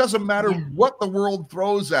 So it doesn't matter what the world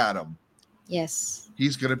throws at him. Yes.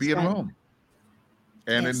 He's going to be in Rome.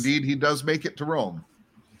 And indeed, he does make it to Rome.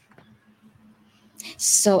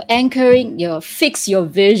 So fix your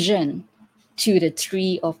vision to the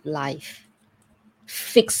tree of life.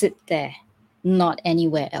 Fix it there, not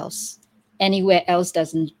anywhere else. Anywhere else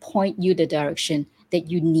doesn't point you the direction that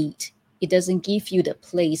you need. It doesn't give you the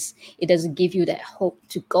place. It doesn't give you that hope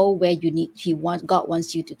to go where you need. God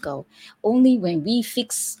wants you to go. Only when we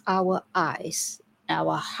fix our eyes,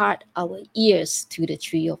 our heart, our ears to the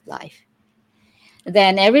tree of life,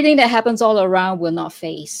 then everything that happens all around will not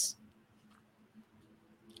faze.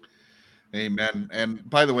 Amen. And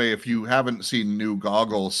by the way, if you haven't seen New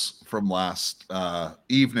Goggles from last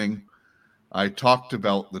evening, I talked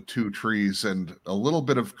about the 2 trees, and a little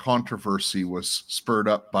bit of controversy was spurred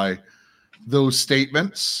up by those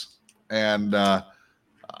statements. And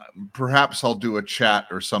perhaps I'll do a chat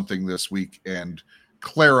or something this week and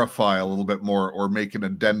clarify a little bit more, or make an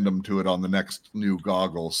addendum to it on the next New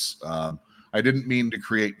Goggles. I didn't mean to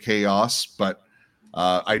create chaos, but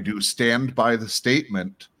I do stand by the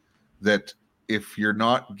statement that if you're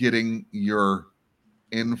not getting your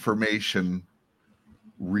information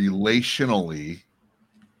relationally,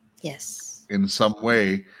 in some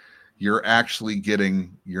way, you're actually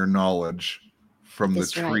getting your knowledge from the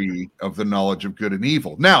tree of the knowledge of good and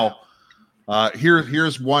evil. Now,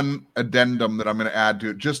 here's one addendum that I'm going to add to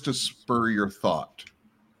it, just to spur your thought.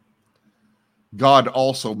 God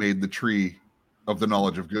also made the tree of the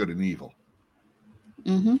knowledge of good and evil.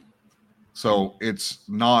 Mm-hmm. So it's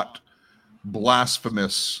not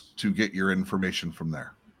blasphemous to get your information from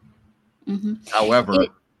there. Mm-hmm. However,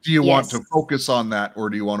 do you want Yes. to focus on that, or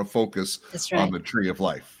do you want to focus That's on right. the tree of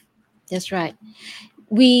life? That's right.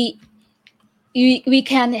 We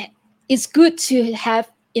can. It's good to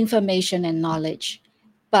have information and knowledge,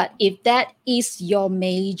 but if that is your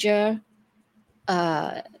major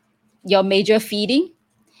feeding,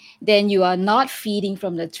 then you are not feeding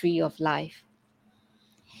from the tree of life.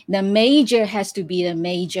 The major has to be the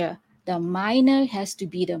major. The minor has to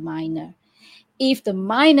be the minor. If the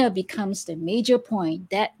minor becomes the major point,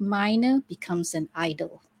 that minor becomes an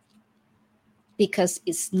idol, because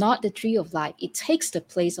it's not the tree of life. It takes the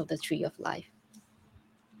place of the tree of life.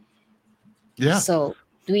 Yeah. So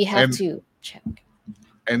we have And- to check.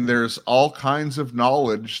 And there's all kinds of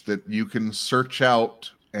knowledge that you can search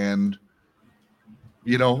out and,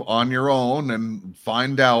 on your own and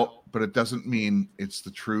find out, but it doesn't mean it's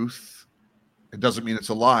the truth. It doesn't mean it's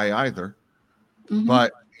a lie either. Mhm.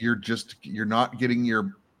 But you're not getting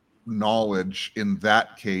your knowledge in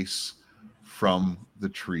that case from the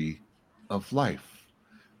tree of life,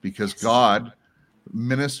 because God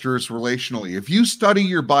ministers relationally. If you study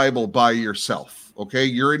your Bible by yourself, okay,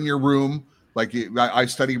 you're in your room, like I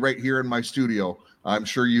study right here in my studio. I'm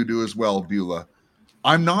sure you do as well, Beulah.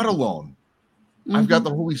 I'm not alone. I've got the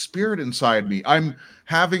Holy Spirit inside me. I'm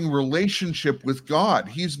having relationship with God.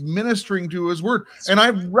 He's ministering to his word, and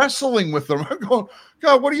I'm wrestling with him. I'm going,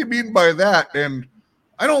 God, what do you mean by that? And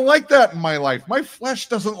I don't like that in my life. My flesh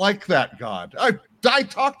doesn't like that, God. I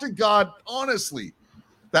talk to God honestly.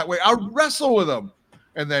 That way I wrestle with him.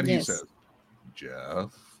 And then he Yes. says,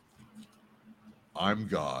 Jeff, I'm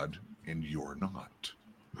God and you're not.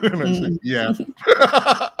 And I say, yeah,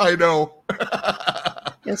 I know.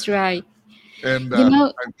 That's right. And You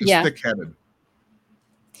know, I'm just yeah. thick-headed.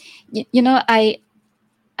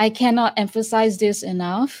 I cannot emphasize this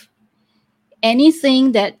enough.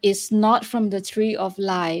 Anything that is not from the tree of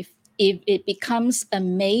life, if it becomes a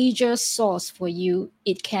major source for you,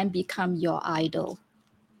 it can become your idol.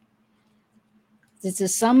 This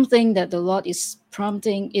is something that the Lord is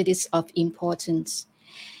prompting. It is of importance.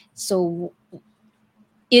 So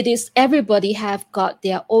it is, everybody have got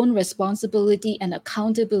their own responsibility and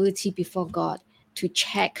accountability before God to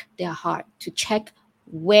check their heart, to check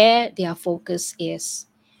where their focus is.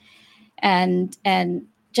 And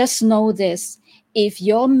just know this: if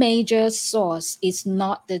your major source is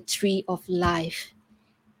not the tree of life,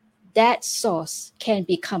 that source can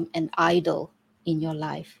become an idol in your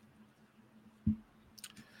life.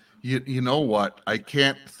 You know what? I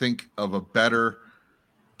can't think of a better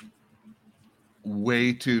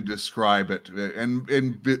way to describe it,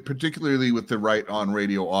 and particularly with the Right On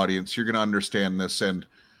Radio audience, you're going to understand this. And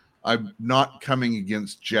I'm not coming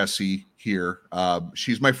against Jessie here.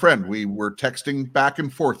 She's my friend. We were texting back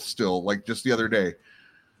and forth still, like just the other day.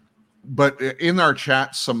 But in our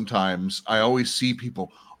chats, sometimes I always see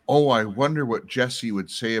people, oh, I wonder what Jessie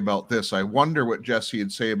would say about this. I wonder what Jessie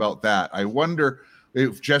would say about that. I wonder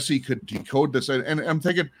if Jessie could decode this. And I'm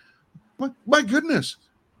thinking, my goodness,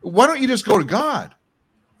 why don't you just go to God?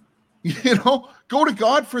 Go to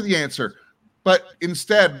God for the answer. But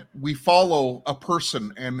instead, we follow a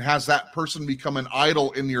person, and has that person become an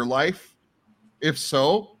idol in your life? If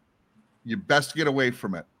so, you best get away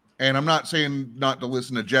from it. And I'm not saying not to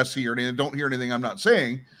listen to Jessie or anything. Don't hear anything I'm not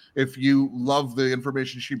saying if you love the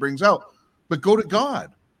information she brings out. But go to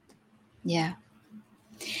God. Yeah.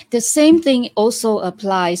 The same thing also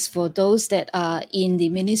applies for those that are in the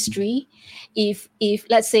ministry. If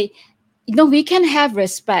let's say, we can have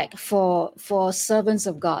respect for servants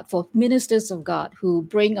of God, for ministers of God who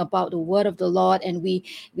bring about the word of the Lord, and we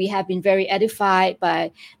have been very edified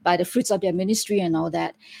by the fruits of their ministry and all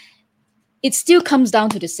that. It still comes down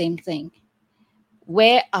to the same thing: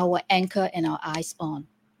 where our anchor and our eyes on.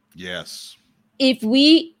 Yes. If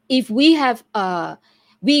we have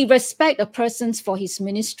we respect a person for his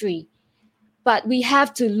ministry, but we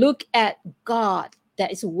have to look at God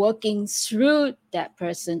that is working through that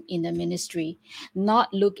person in the ministry,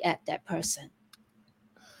 not look at that person.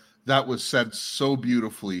 That was said so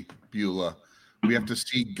beautifully, Beulah. We have to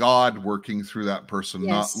see God working through that person,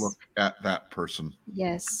 Yes. not look at that person.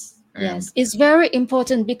 Yes. And- Yes. It's very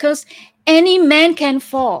important, because any man can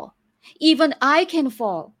fall. Even I can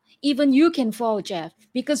fall. Even you can fall, Jeff,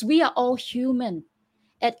 because we are all human.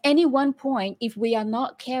 At any one point, if we are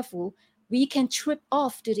not careful, we can trip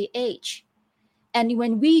off to the edge. And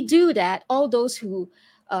when we do that, all those who,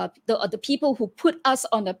 the people who put us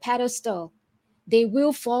on the pedestal, they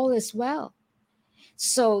will fall as well.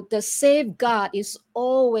 So the safeguard is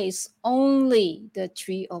always only the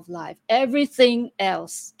tree of life. Everything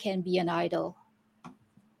else can be an idol.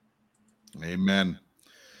 Amen.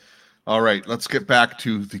 All right, let's get back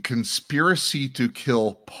to the conspiracy to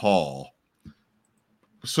kill Paul.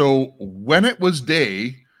 So when it was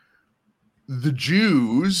day, the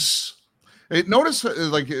Jews, notice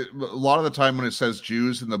like a lot of the time when it says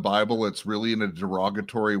Jews in the Bible, it's really in a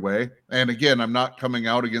derogatory way. And again, I'm not coming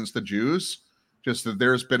out against the Jews, just that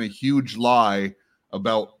there's been a huge lie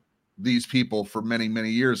about these people for many, many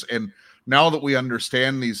years. And now that we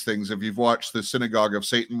understand these things, if you've watched the Synagogue of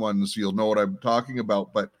Satan ones, you'll know what I'm talking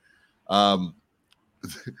about. But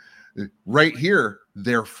right here,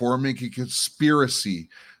 they're forming a conspiracy.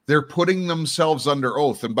 They're putting themselves under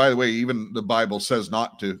oath. And by the way, even the Bible says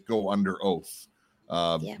not to go under oath.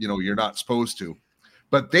 You're not supposed to.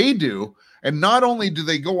 But they do. And not only do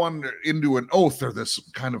they go into an oath, they're this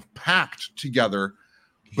kind of pact together,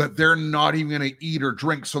 but they're not even going to eat or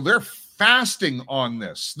drink. So they're fasting on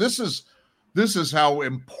this. This is how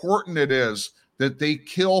important it is that they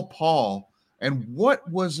kill Paul. And what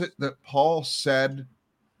was it that Paul said?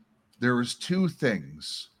 There was two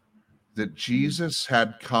things: that Jesus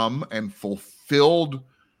had come and fulfilled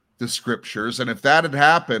the scriptures. And if that had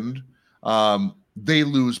happened, they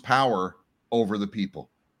lose power over the people.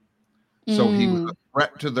 So he was a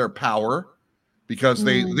threat to their power because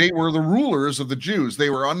they were the rulers of the Jews. They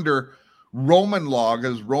were under Roman law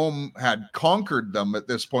because Rome had conquered them at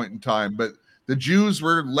this point in time. But the Jews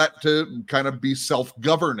were let to kind of be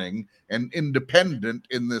self-governing and independent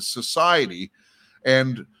in this society.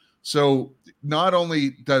 And so not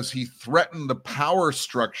only does he threaten the power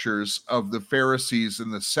structures of the Pharisees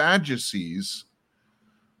and the Sadducees,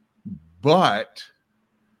 but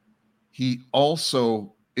he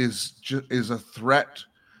also is a threat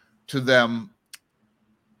to them.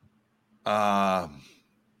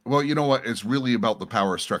 Well, you know what? It's really about the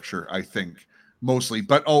power structure, I think, mostly.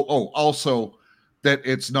 But also that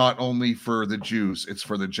it's not only for the Jews, it's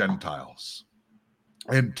for the Gentiles.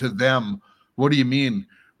 And to them, what do you mean?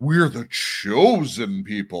 We're the chosen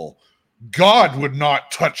people. God would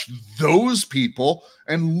not touch those people.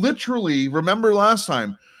 And literally, remember last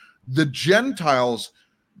time, the Gentiles,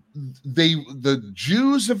 the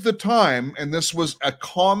Jews of the time, and this was a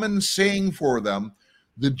common saying for them,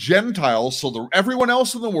 the Gentiles, so everyone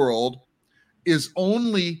else in the world, is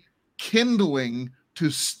only kindling to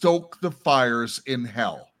stoke the fires in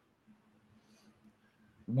hell.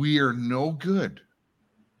 We are no good.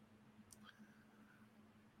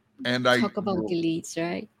 And I talk about deletes,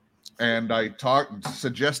 right? And I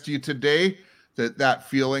suggest to you today that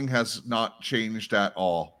feeling has not changed at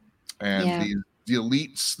all. And the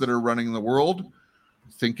elites that are running the world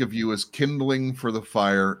think of you as kindling for the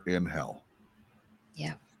fire in hell.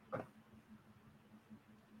 Yeah.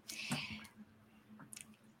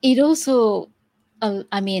 It also,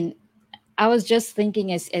 I was just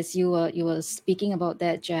thinking as you were speaking about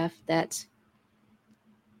that, Jeff, that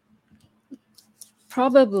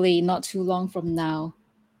probably not too long from now,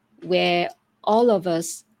 where all of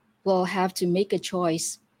us will have to make a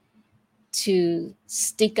choice to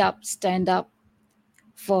stand up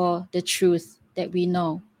for the truth that we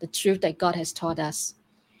know, the truth that God has taught us.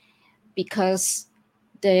 Because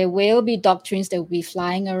there will be doctrines that will be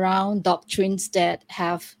flying around, doctrines that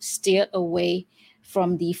have steered away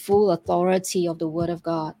from the full authority of the Word of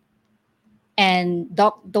God. And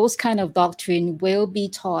those kind of doctrine will be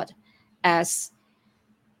taught as,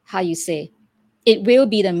 it will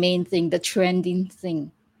be the main thing, the trending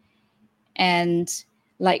thing. And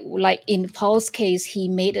like in Paul's case, he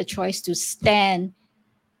made a choice to stand,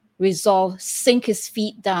 resolve, sink his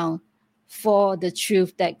feet down for the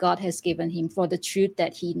truth that God has given him, for the truth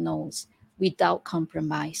that he knows, without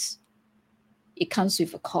compromise. It comes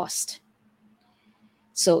with a cost.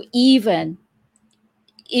 So even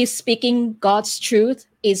if speaking God's truth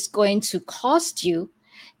is going to cost you,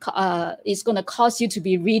 it's going to cause you to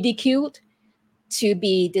be ridiculed, to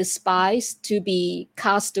be despised, to be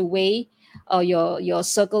cast away, or your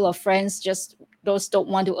circle of friends those don't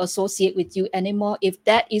want to associate with you anymore. If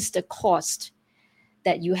that is the cost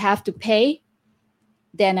that you have to pay,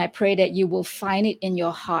 then I pray that you will find it in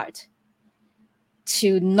your heart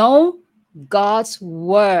to know God's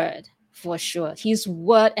word for sure, his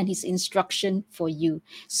word and his instruction for you,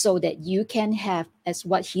 so that you can have, as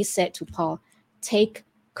what he said to Paul, take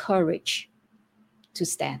courage to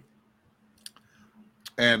stand.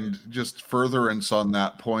 And just furtherance on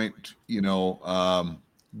that point,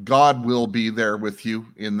 God will be there with you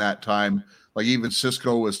in that time. Like even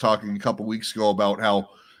Cisco was talking a couple weeks ago about how,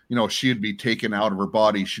 she'd be taken out of her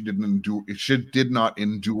body. She did not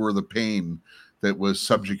endure the pain that was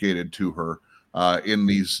subjugated to her in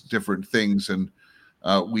these different things. And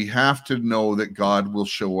we have to know that God will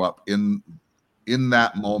show up in in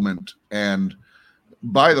that moment. And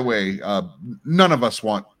by the way, none of us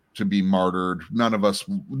want to be martyred. None of us,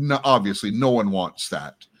 obviously, no one wants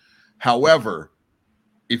that. However,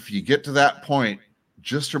 if you get to that point,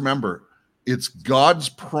 just remember, it's God's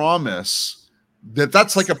promise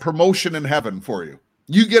that's like a promotion in heaven for you.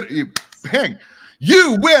 You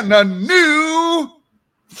win a new,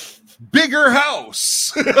 bigger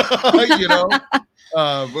house,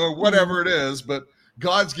 or whatever it is. But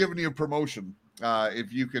God's given you a promotion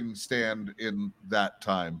if you can stand in that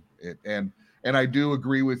time. And I do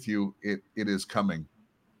agree with you. It is coming.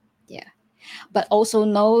 Yeah. But also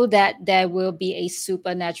know that there will be a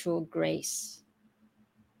supernatural grace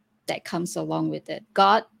that comes along with it.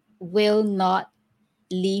 God will not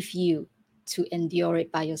leave you to endure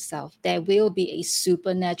it by yourself. There will be a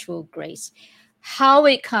supernatural grace. How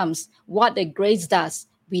it comes, what the grace does,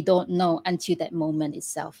 we don't know until that moment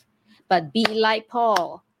itself. But be like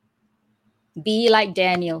Paul, be like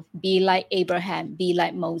Daniel, be like Abraham, be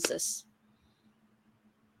like Moses.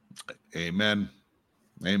 Amen.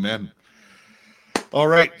 Amen. All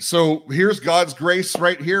right, so here's God's grace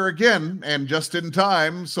right here again, and just in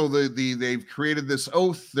time. So they've created this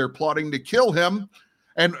oath. They're plotting to kill him,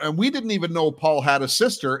 and we didn't even know Paul had a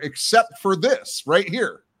sister except for this right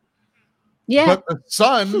here. Yeah. But the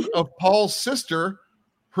son of Paul's sister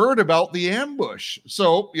heard about the ambush.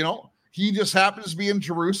 So, he just happens to be in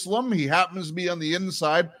Jerusalem. He happens to be on the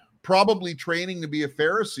inside, probably training to be a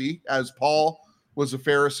Pharisee, as Paul was a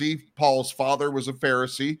Pharisee. Paul's father was a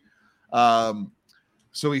Pharisee.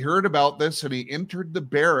 So he heard about this, and he entered the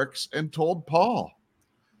barracks and told Paul.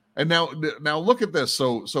 And now look at this.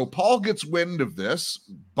 So Paul gets wind of this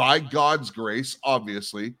by God's grace,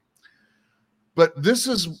 obviously. But this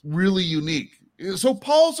is really unique. So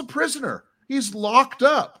Paul's a prisoner. He's locked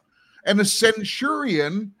up. And a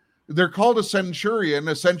centurion, they're called a centurion.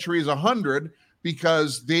 A century is 100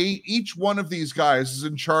 because each one of these guys is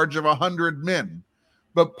in charge of 100 men.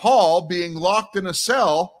 But Paul, being locked in a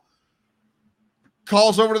cell,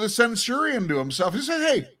 calls over to the centurion to himself. He said,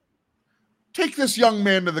 hey, take this young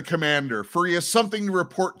man to the commander, for he has something to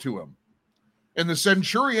report to him. And the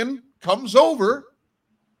centurion comes over,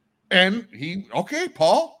 and okay,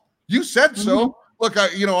 Paul, you said so. Mm-hmm. Look,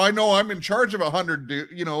 I know I'm in charge of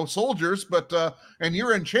 100, soldiers, but and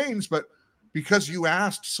you're in chains, but because you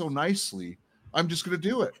asked so nicely, I'm just going to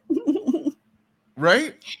do it.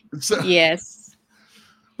 Right? Yes.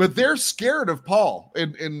 But they're scared of Paul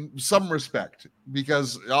in some respect,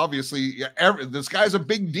 because obviously this guy's a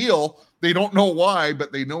big deal. They don't know why,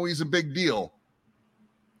 but they know he's a big deal.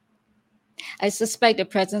 I suspect the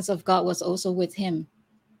presence of God was also with him.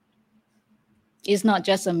 He's not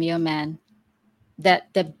just a mere man.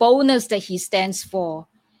 That the boldness that he stands for,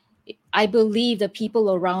 I believe the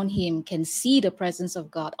people around him can see the presence of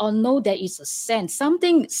God or know there is a sense,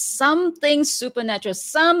 something supernatural,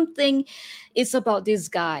 something is about this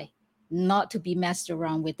guy not to be messed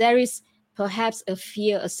around with. There is perhaps a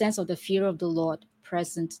sense of the fear of the Lord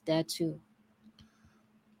present there too.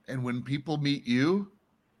 And when people meet you,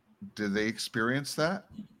 do they experience that?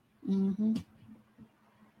 Mm-hmm.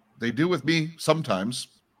 They do with me sometimes.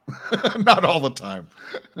 Not all the time.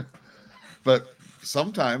 But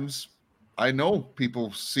sometimes I know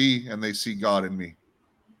people see God in me.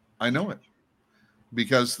 I know it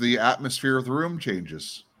because the atmosphere of the room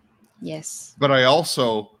changes. Yes. But I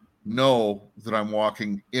also know that I'm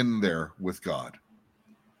walking in there with God.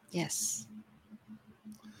 Yes.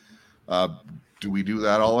 Do we do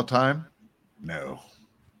that all the time? No.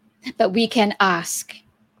 But we can ask.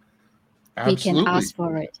 Absolutely. We can ask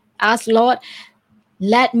for it. Ask, Lord,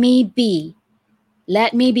 let me be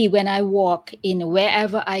when I walk in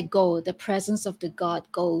wherever I go, the presence of the God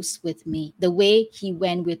goes with me, the way he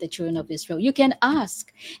went with the children of Israel. You can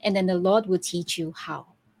ask, and then the Lord will teach you how.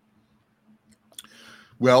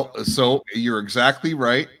 Well, so you're exactly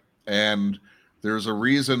right. And there's a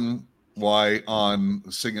reason why on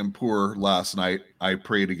Singapore last night, I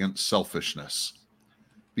prayed against selfishness.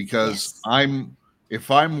 Because yes. If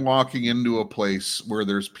I'm walking into a place where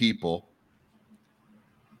there's people,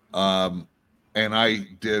 and I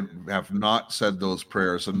have not said those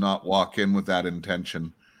prayers and not walk in with that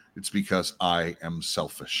intention, it's because I am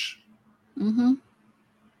selfish. Mm-hmm.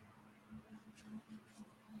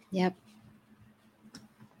 Yep.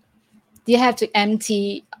 You have to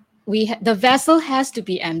empty. The vessel has to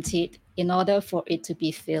be emptied in order for it to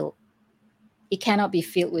be filled. It cannot be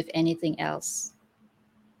filled with anything else.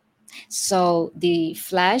 So the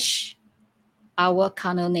flesh, our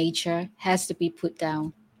carnal nature, has to be put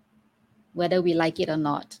down, whether we like it or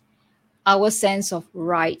not. Our sense of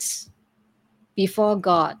rights before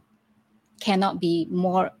God cannot be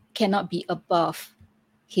more cannot be above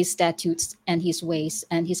his statutes and his ways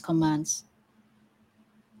and his commands.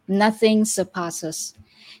 Nothing surpasses.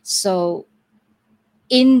 So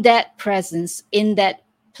in that presence, in that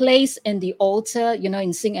place in the altar,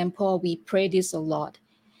 in St. and Paul, we pray this a lot,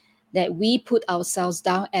 that we put ourselves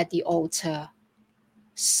down at the altar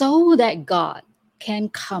so that God can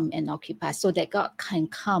come and occupy, so that God can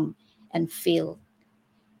come and fill.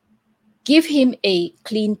 Give him a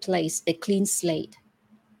clean place, a clean slate.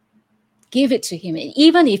 Give it to him. And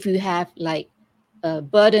even if you have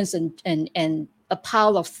burdens and a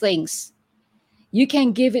pile of things, you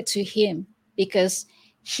can give it to him, because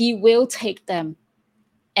he will take them.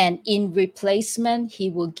 And in replacement, he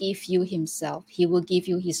will give you himself. He will give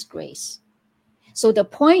you his grace. So the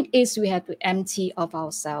point is, we have to empty of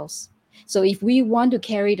ourselves. So if we want to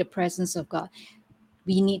carry the presence of God,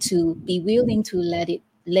 we need to be willing to let it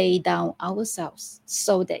lay down ourselves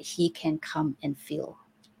so that he can come and fill.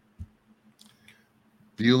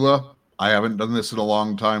 Beulah, I haven't done this in a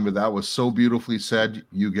long time, but that was so beautifully said.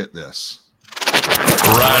 You get this.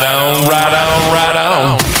 Right on, right on, right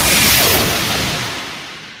on.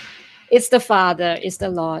 It's the Father, it's the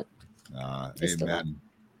Lord. It's amen. The Lord.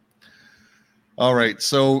 All right,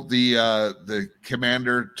 so the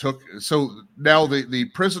commander took. So now the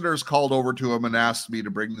prisoners called over to him and asked me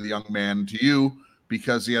to bring the young man to you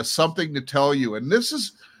because he has something to tell you. And this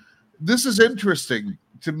is interesting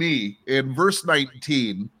to me. In verse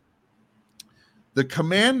 19, the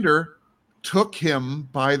commander took him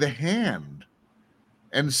by the hand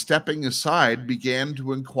and, stepping aside, began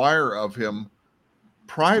to inquire of him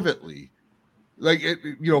privately.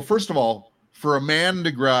 First of all, for a man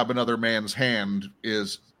to grab another man's hand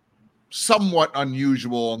is somewhat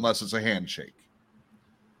unusual unless it's a handshake.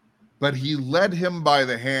 But he led him by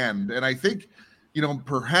the hand. And I think,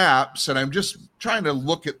 perhaps, and I'm just trying to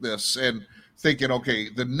look at this and thinking, okay,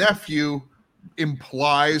 the nephew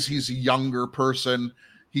implies he's a younger person.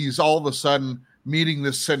 He's all of a sudden meeting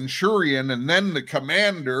the centurion and then the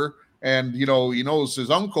commander, and, he knows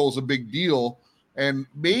his uncle's a big deal. And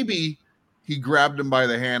maybe he grabbed him by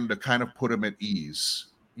the hand to kind of put him at ease,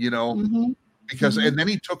 mm-hmm. because, mm-hmm. and then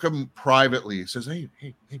he took him privately. He says, hey,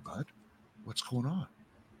 bud, what's going on?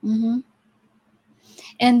 Mm-hmm.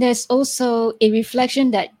 And there's also a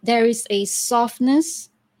reflection that there is a softness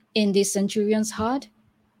in the centurion's heart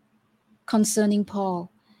concerning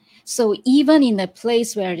Paul. So even in a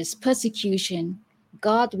place where there's persecution,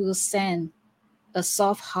 God will send a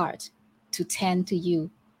soft heart to tend to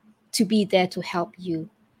you, to be there to help you.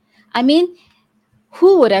 I mean,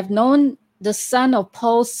 who would have known the son of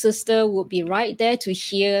Paul's sister would be right there to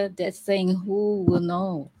hear that thing? Who will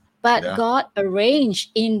know? But Yeah. God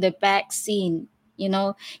arranged in the back scene,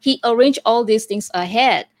 he arranged all these things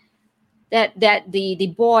ahead, that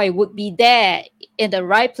the boy would be there in the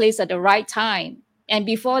right place at the right time. And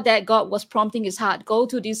before that, God was prompting his heart, go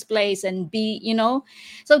to this place and be,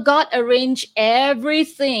 So God arranged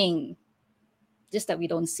everything, just that we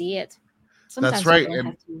don't see it. Sometimes that's right. We don't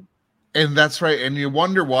have to. And that's right. And you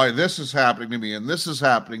wonder why this is happening to me and this is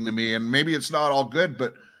happening to me. And maybe it's not all good,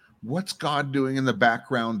 but what's God doing in the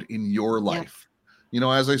background in your life? Yeah.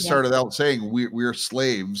 As I started out saying, we're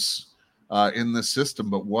slaves in this system,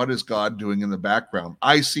 but what is God doing in the background?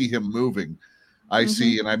 I see him moving. I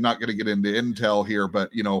see, and I'm not going to get into intel here,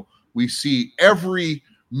 but, we see every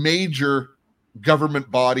major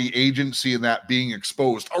government body, agency, and that being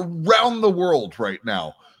exposed around the world right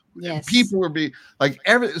now. Yes. People are being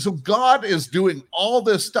so God is doing all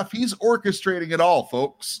this stuff. He's orchestrating it all,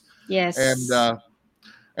 folks. Yes.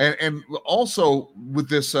 And also with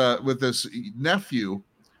this nephew,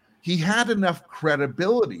 he had enough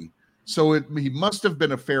credibility. So he must have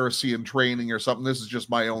been a Pharisee in training or something. This is just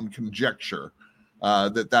my own conjecture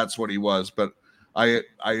that's what he was. But I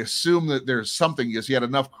assume that there's something, because he had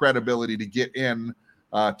enough credibility to get in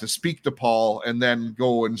to speak to Paul and then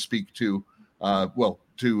go and speak to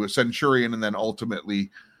to a centurion and then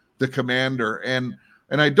ultimately the commander. And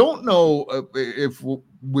I don't know if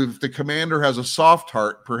the commander has a soft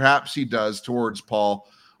heart. Perhaps he does towards Paul.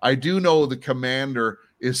 I do know the commander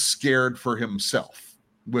is scared for himself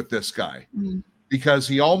with this guy because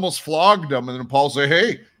he almost flogged him. And then Paul said,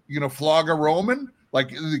 hey, you going to flog a Roman? Like,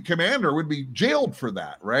 the commander would be jailed for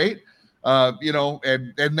that, right?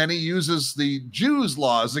 And then he uses the Jews'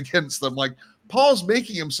 laws against them. Like, Paul's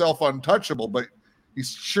making himself untouchable, but he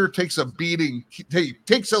sure takes a beating. He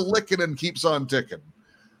takes a licking and keeps on ticking.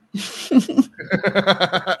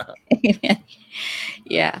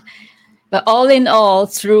 Yeah. But all in all,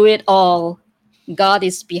 through it all, God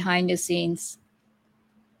is behind the scenes,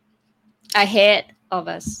 ahead of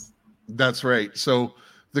us. That's right. So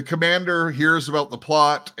The commander hears about the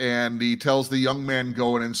plot, and he tells the young man,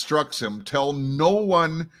 go and instructs him, tell no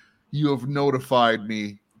one you have notified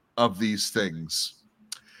me of these things.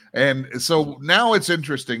 And so now it's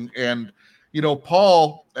interesting. And,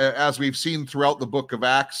 Paul, as we've seen throughout the book of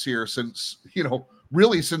Acts here, since,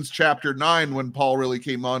 really since chapter 9, when Paul really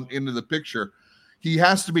came on into the picture, he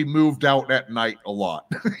has to be moved out at night a lot,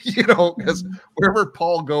 because wherever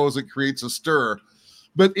Paul goes, it creates a stir.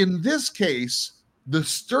 But in this case, the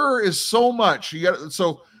stir is so much.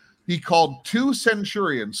 So he called 2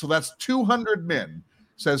 centurions. So that's 200 men.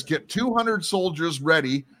 Says, get 200 soldiers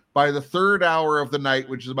ready by the 3rd hour of the night,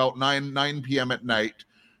 which is about 9 p.m. at night,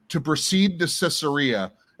 to proceed to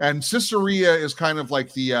Caesarea. And Caesarea is kind of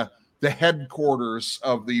like the headquarters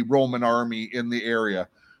of the Roman army in the area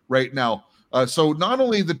right now. So not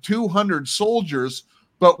only the 200 soldiers,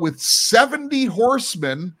 but with 70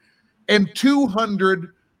 horsemen and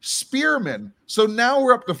 200 spearmen. So now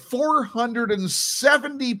we're up to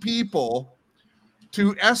 470 people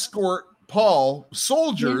to escort Paul,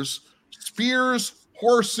 soldiers, spears,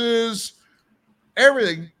 horses,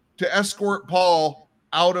 everything, to escort Paul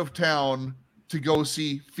out of town to go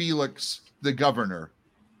see Felix, the governor.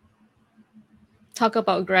 Talk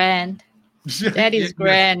about grand. That is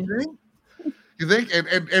grand. You think?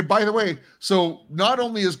 And by the way, so not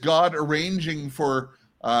only is God arranging for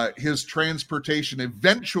his transportation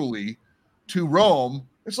eventually to Rome,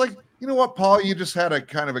 it's like, you know what, Paul, you just had a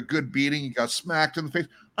kind of a good beating. You got smacked in the face.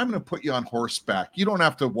 I'm going to put you on horseback. You don't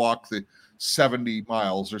have to walk the 70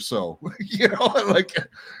 miles or so,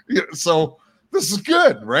 so this is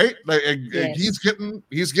good, right? Yes.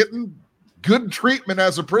 He's getting good treatment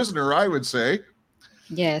as a prisoner, I would say.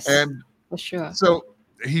 Yes, and for sure. So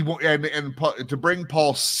he and to bring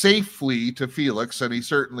Paul safely to Felix, and he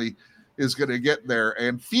certainly is going to get there.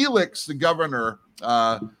 And Felix, the governor,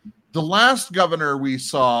 the last governor we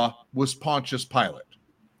saw was Pontius Pilate.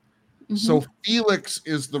 Mm-hmm. So Felix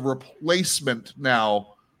is the replacement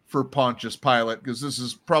now for Pontius Pilate, because this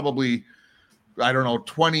is probably,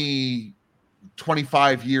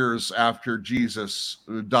 25 years after Jesus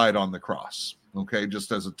died on the cross. Okay,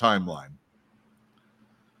 just as a timeline.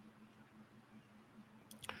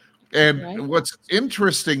 And what's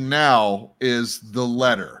interesting now is the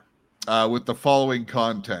letter with the following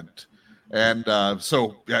content. And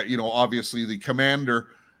obviously the commander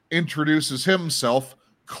introduces himself,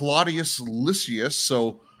 Claudius Lysias,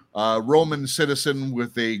 so Roman citizen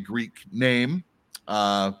with a Greek name,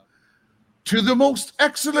 to the most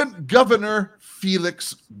excellent governor,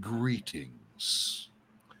 Felix, greetings.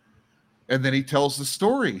 And then he tells the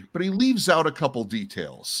story, but he leaves out a couple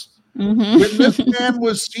details. Mm-hmm. When this man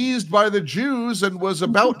was seized by the Jews and was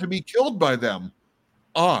about to be killed by them,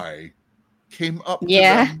 I came up to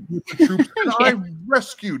them with the troops and I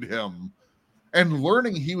rescued him. And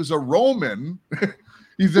learning he was a Roman,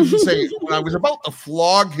 he didn't say, when I was about to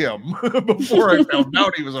flog him before I found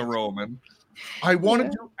out he was a Roman, I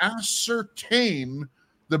wanted to ascertain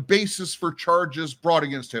the basis for charges brought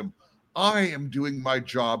against him. I am doing my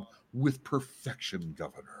job with perfection,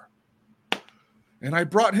 Governor. And I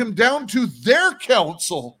brought him down to their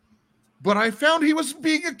council, but I found he was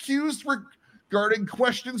being accused regarding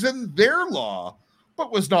questions in their law,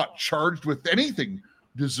 but was not charged with anything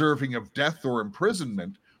deserving of death or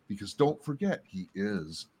imprisonment, because don't forget, he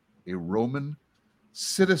is a Roman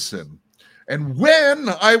citizen. And when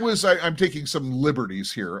I'm taking some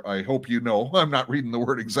liberties here, I hope you know, I'm not reading the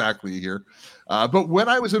word exactly here, but when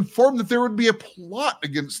I was informed that there would be a plot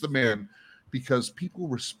against the man, because people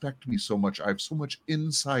respect me so much, I have so much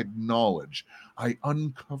inside knowledge, I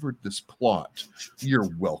uncovered this plot. You're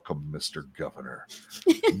welcome, Mr. Governor.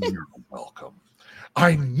 You're welcome.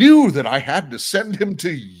 I knew that I had to send him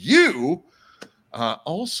to you,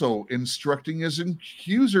 also instructing his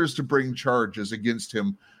accusers to bring charges against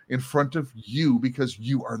him in front of you, because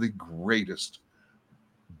you are the greatest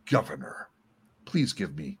governor. Please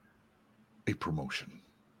give me a promotion.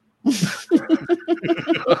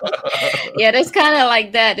 Yeah, that's kind of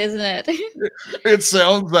like that, isn't it? It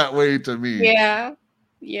sounds that way to me.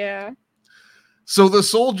 Yeah. So the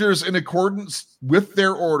soldiers, in accordance with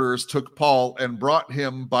their orders, took Paul and brought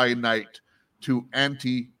him by night to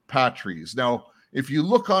Antipatris. Now, if you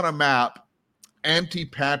look on a map,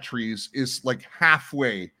 Antipatris is like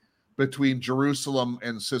halfway between Jerusalem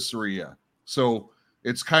and Caesarea. So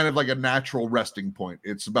it's kind of like a natural resting point.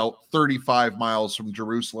 It's about 35 miles from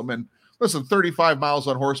Jerusalem. And listen, 35 miles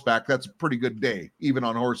on horseback, that's a pretty good day, even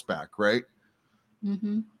on horseback, right?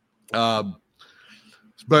 Mm-hmm.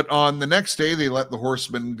 But on the next day, they let the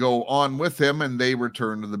horsemen go on with him, and they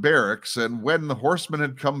returned to the barracks. And when the horsemen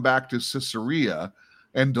had come back to Caesarea,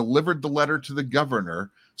 and delivered the letter to the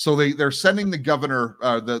governor. So they're sending the governor,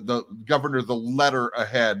 the governor, the letter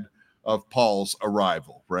ahead of Paul's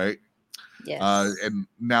arrival, right? Yes. And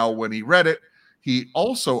now when he read it, he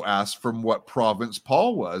also asked from what province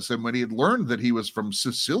Paul was. And when he had learned that he was from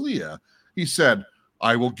Sicilia, he said,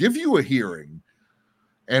 I will give you a hearing.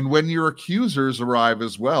 And when your accusers arrive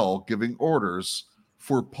as well, giving orders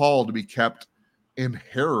for Paul to be kept in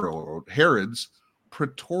Herod's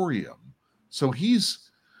praetorium. So he's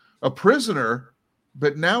a prisoner,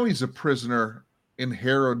 but now he's a prisoner in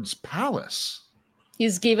Herod's palace.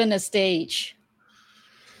 He's given a stage.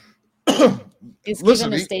 He's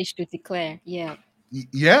given a stage to declare. Yeah.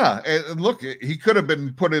 Yeah. And look, he could have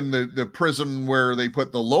been put in the prison where they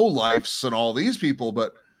put the lowlifes and all these people,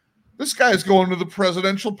 but this guy's going to the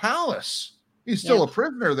presidential palace. He's still a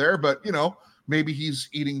prisoner there, but, you know, maybe he's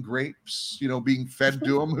eating grapes, you know, being fed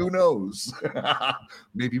to him. Who knows?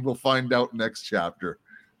 Maybe we'll find out next chapter.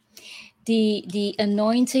 The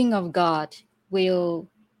anointing of God will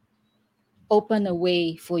open a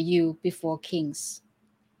way for you before kings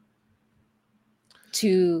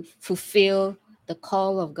to fulfill the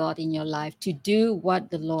call of God in your life, to do what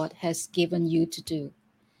the Lord has given you to do.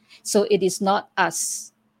 So it is not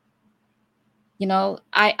us. You know,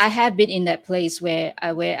 I have been in that place where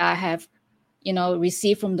I have, you know,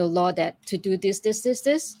 received from the Lord that to do this,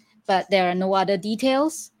 but there are no other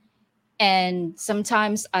details. And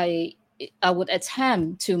sometimes I would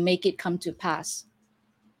attempt to make it come to pass,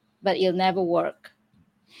 but it'll never work.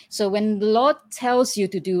 So when the Lord tells you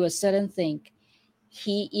to do a certain thing,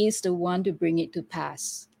 He is the one to bring it to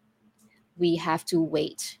pass. We have to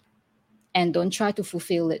wait and don't try to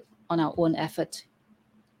fulfill it on our own effort.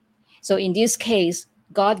 So in this case,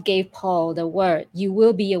 God gave Paul the word, you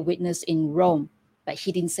will be a witness in Rome, but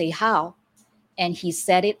he didn't say how. And he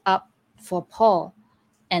set it up for Paul.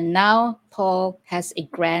 And now Paul has a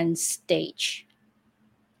grand stage.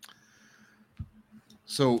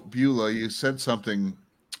 So Beulah, you said something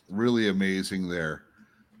really amazing there.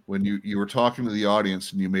 When you were talking to the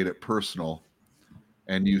audience and you made it personal,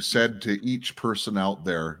 and you said to each person out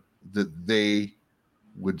there that they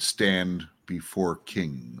would stand before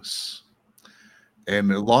kings.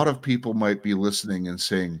 And a lot of people might be listening and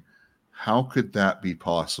saying, how could that be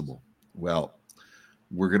possible? Well,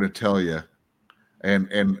 we're going to tell you.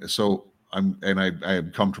 And so I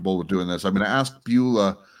am comfortable with doing this. I'm going to ask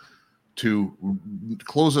Beulah to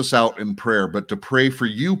close us out in prayer, but to pray for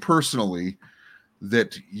you personally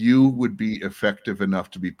that you would be effective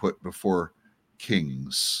enough to be put before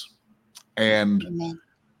kings. And Amen.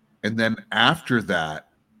 And then after that,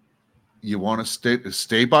 you want to stay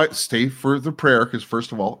for the prayer, because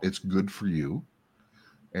first of all, it's good for you.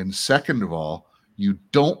 And second of all, you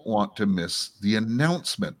don't want to miss the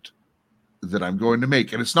announcement that I'm going to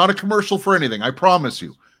make. And it's not a commercial for anything. I promise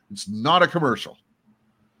you, it's not a commercial.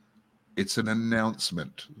 It's an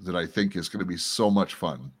announcement that I think is going to be so much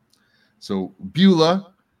fun. So,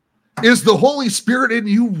 Beulah, is the Holy Spirit in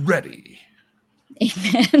you ready?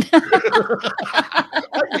 Amen.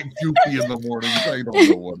 I get goofy in the mornings. I don't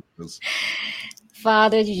know what it is.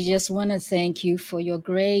 Father, you just want to thank you for your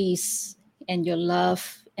grace and your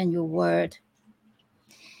love and your word.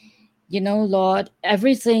 You know, Lord,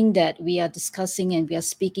 everything that we are discussing and we are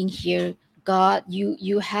speaking here, God,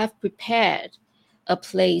 you have prepared a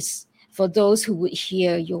place for those who would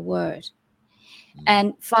hear your word.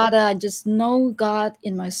 And Father, I just know, God,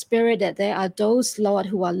 in my spirit that there are those, Lord,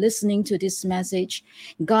 who are listening to this message.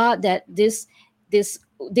 God, that this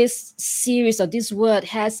series or this word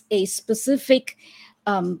has a specific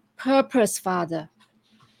purpose, Father,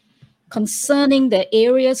 concerning the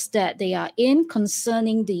areas that they are in,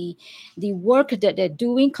 concerning the work that they're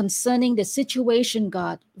doing, concerning the situation,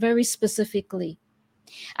 God, very specifically.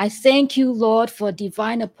 I thank you, Lord, for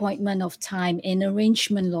divine appointment of time and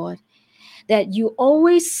arrangement, Lord, that you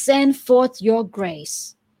always send forth your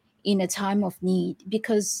grace in a time of need,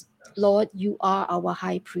 because, Lord, you are our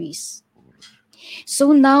high priest.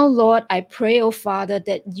 So now, Lord, I pray, oh Father,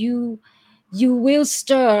 that you will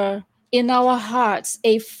stir in our hearts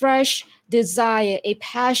a fresh desire, a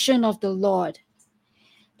passion of the Lord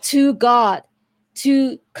to God,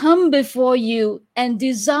 to come before you and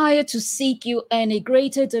desire to seek you in a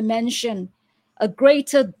greater dimension, a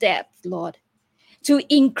greater depth, Lord. To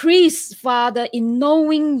increase, Father, in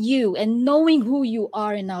knowing you and knowing who you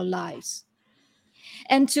are in our lives.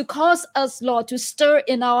 And to cause us, Lord, to stir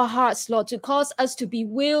in our hearts, Lord, to cause us to be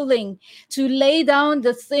willing to lay down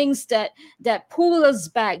the things that pull us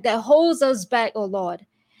back, that holds us back, oh Lord,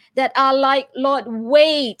 that are like, Lord,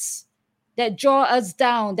 weights that draw us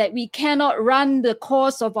down, that we cannot run the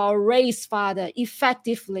course of our race, Father,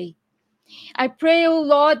 effectively. I pray, O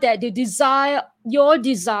Lord, that your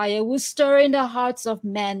desire will stir in the hearts of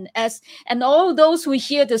men, and all those who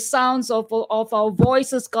hear the sounds of our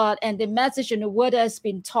voices, God, and the message and the word that has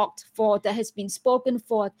been talked forth, that has been spoken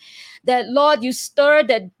forth, that, Lord, you stir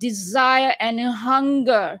that desire and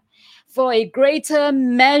hunger for a greater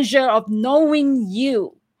measure of knowing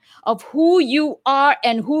you, of who you are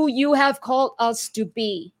and who you have called us to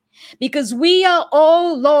be. Because we are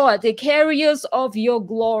all, Lord, the carriers of your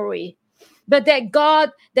glory. But that,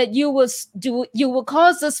 God, that you will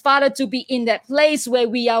cause us, Father, to be in that place where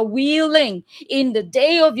we are willing in the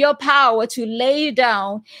day of your power to lay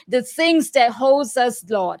down the things that holds us,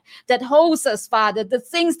 Lord, that holds us, Father, the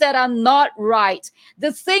things that are not right,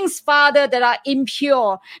 the things, Father, that are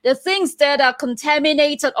impure, the things that are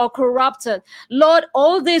contaminated or corrupted. Lord,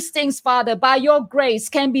 all these things, Father, by your grace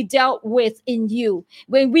can be dealt with in you.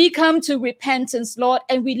 When we come to repentance, Lord,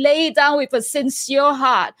 and we lay down with a sincere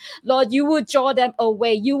heart, Lord, you will draw them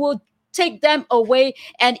away. You will take them away.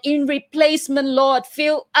 And in replacement, Lord,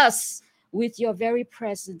 fill us with your very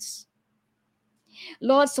presence.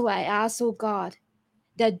 Lord, so I ask, oh God,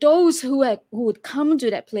 that those who would come to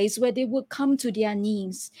that place where they would come to their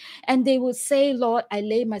knees and they would say, Lord, I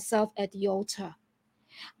lay myself at the altar.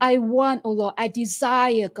 I want, oh Lord, I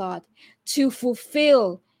desire, God, to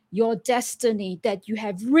fulfill your destiny that you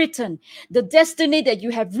have written, the destiny that you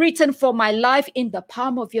have written for my life in the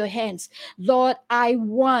palm of your hands. Lord, I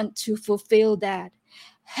want to fulfill that.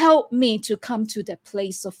 Help me to come to the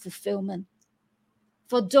place of fulfillment.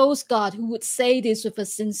 For those, God, who would say this with a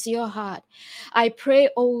sincere heart, I pray,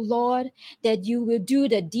 oh Lord, that you will do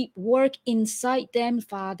the deep work inside them,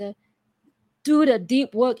 Father. Do the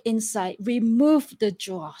deep work inside. Remove the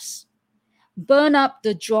dross. Burn up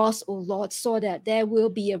the dross, O Lord, so that there will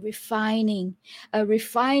be a refining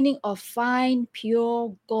of fine,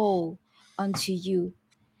 pure gold unto you.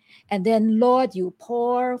 And then, Lord, you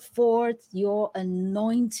pour forth your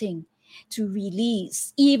anointing to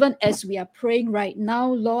release. Even as we are praying right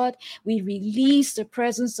now, Lord, we release the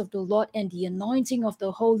presence of the Lord and the anointing of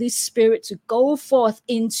the Holy Spirit to go forth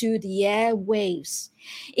into the airwaves,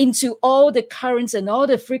 into all the currents and all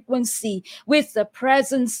the frequency, with the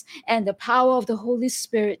presence and the power of the Holy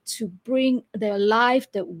Spirit to bring their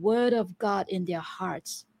life, the word of God in their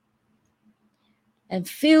hearts. And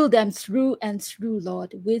fill them through and through,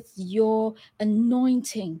 Lord, with your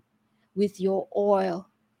anointing, with your oil.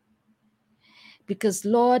 Because,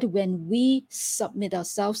 Lord, when we submit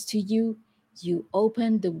ourselves to you, you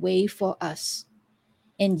open the way for us.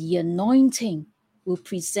 And the anointing will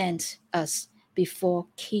present us before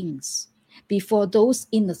kings, before those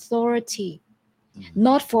in authority,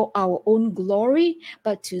 not for our own glory,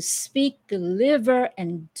 but to speak, deliver,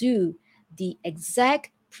 and do the exact,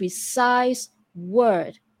 precise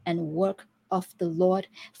word and work of the Lord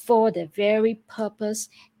for the very purpose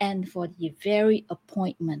and for the very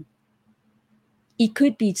appointment. It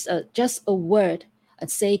could be just a word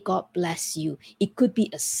and say, God bless you. It could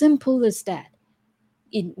be as simple as that.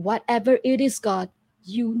 In whatever it is, God,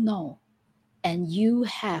 you know, and you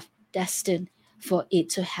have destined for it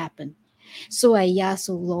to happen. So I ask,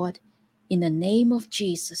 oh Lord, in the name of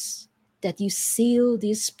Jesus, that you seal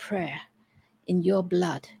this prayer in your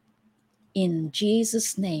blood. In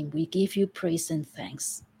Jesus' name, we give you praise and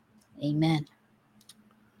thanks. Amen.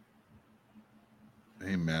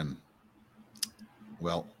 Amen.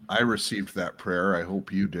 Well, I received that prayer. I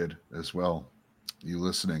hope you did as well, you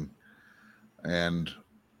listening. And,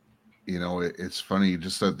 you know, it's funny,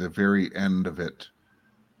 just at the very end of it,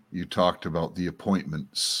 you talked about the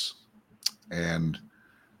appointments. And,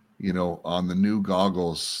 you know, on the new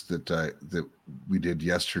goggles that we did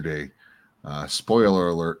yesterday, spoiler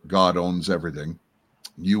alert, God owns everything.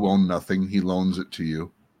 You own nothing. He loans it to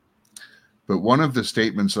you. But one of the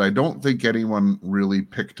statements that I don't think anyone really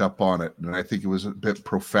picked up on it, and I think it was a bit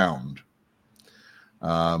profound.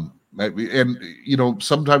 And, you know,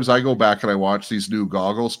 sometimes I go back and I watch these new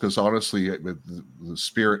goggles because honestly, the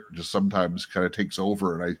spirit just sometimes kind of takes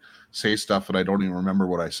over and I say stuff and I don't even remember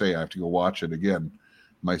what I say. I have to go watch it again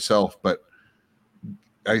myself. But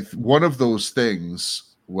one of those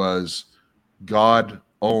things was God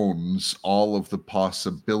owns all of the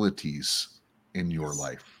possibilities in your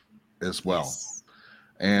life as well. Yes.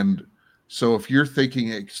 And so if you're thinking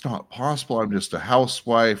it's not possible, I'm just a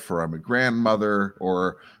housewife or I'm a grandmother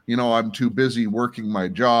or, you know, I'm too busy working my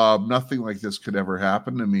job, nothing like this could ever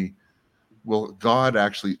happen to me. Well, God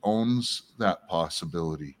actually owns that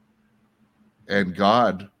possibility. And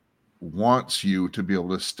God wants you to be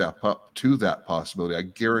able to step up to that possibility. I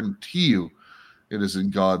guarantee you it is in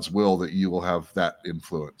God's will that you will have that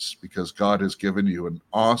influence because God has given you an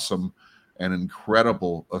awesome and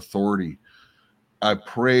incredible authority I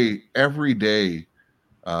pray every day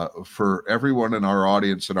for everyone in our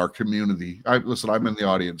audience and our community. Listen, I'm in the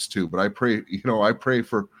audience too, but I pray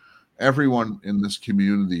for everyone in this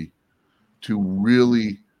community to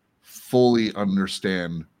really fully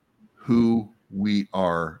understand who we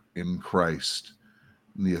are in Christ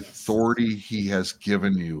and the authority he has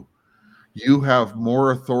given you. You have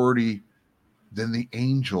more authority than the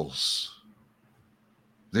angels.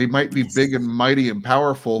 They might be big and mighty and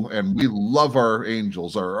powerful, and we love our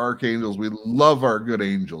angels, our archangels. We love our good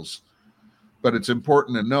angels. But it's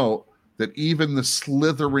important to note that even the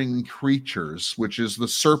slithering creatures, which is the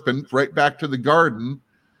serpent, right back to the garden,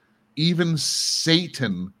 even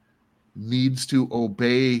Satan needs to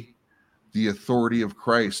obey the authority of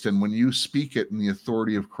Christ. And when you speak it in the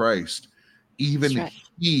authority of Christ, even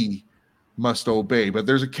he must obey. But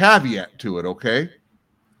there's a caveat to it, okay?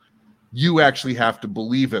 You actually have to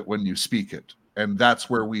believe it when you speak it. And that's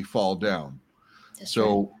where we fall down.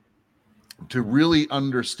 So to really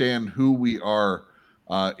understand who we are,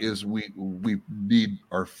 is we need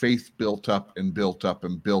our faith built up and built up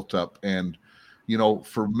and built up. And, you know,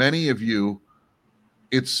 for many of you,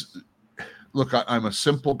 I'm a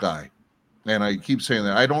simple guy. And I keep saying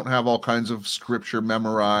that I don't have all kinds of scripture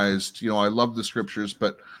memorized. You know, I love the scriptures,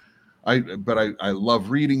 but I love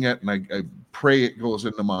reading it, and I pray it goes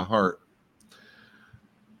into my heart.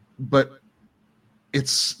 But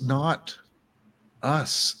it's not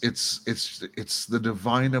us. It's the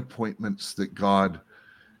divine appointments that God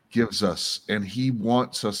gives us, and he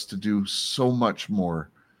wants us to do so much more.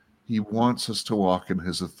 He wants us to walk in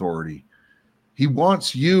his authority. He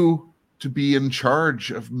wants you to be in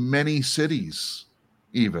charge of many cities,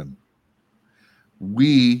 even.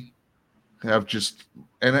 We have just,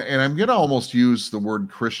 and I'm going to almost use the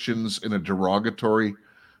word Christians in a derogatory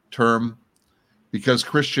term, because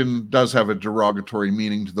Christian does have a derogatory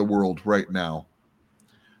meaning to the world right now.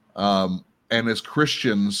 And as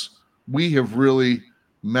Christians, we have really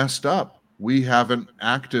messed up. We haven't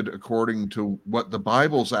acted according to what the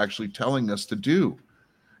Bible's actually telling us to do.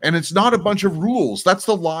 And it's not a bunch of rules. That's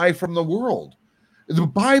the lie from the world. The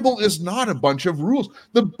Bible is not a bunch of rules.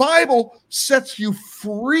 The Bible sets you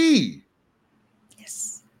free.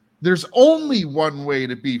 Yes. There's only one way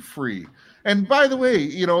to be free. And by the way,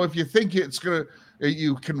 you know, if you think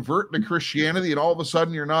you convert to Christianity and all of a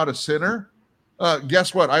sudden you're not a sinner,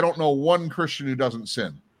 guess what? I don't know one Christian who doesn't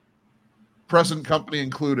sin. Present company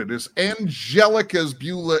included. As angelic as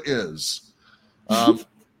Beulah is,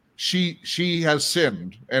 she has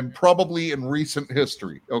sinned, and probably in recent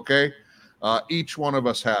history. Okay, each one of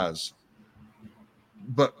us has.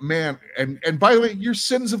 But man, and by the way, your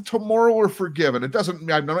sins of tomorrow are forgiven. It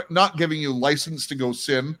doesn't. I'm not giving you license to go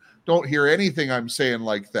sin. Don't hear anything I'm saying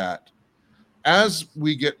like that. As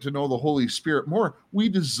we get to know the Holy Spirit more, we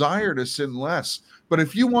desire to sin less. But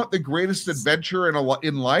if you want the greatest adventure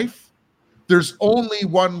in life, there's only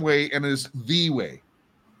one way, and it is the way.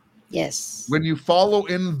 Yes. When you follow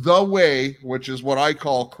in the way, which is what I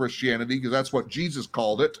call Christianity, because that's what Jesus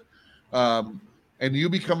called it, and you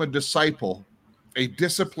become a disciple, a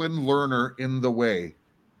disciplined learner in the way,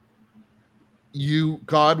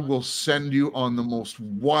 God will send you on the most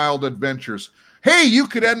wild adventures. Hey, you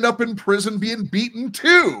could end up in prison being beaten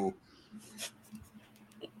too.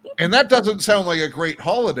 And that doesn't sound like a great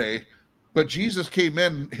holiday, but Jesus came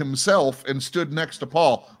in himself and stood next to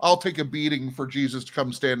Paul. I'll take a beating for Jesus to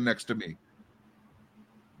come stand next to me.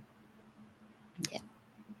 Yeah.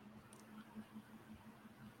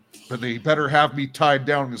 But they better have me tied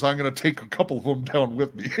down, because I'm going to take a couple of them down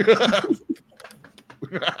with me.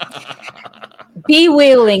 Be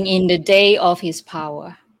willing in the day of his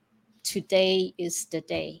power. Today is the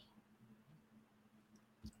day.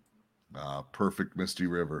 Perfect, Misty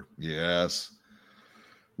River. Yes.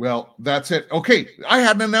 Well, that's it. Okay, I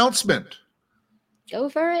had an announcement. Go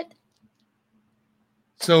for it.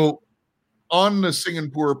 So, on the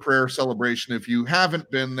Singapore prayer celebration, if you haven't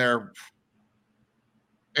been there,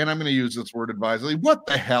 and I'm going to use this word advisedly, what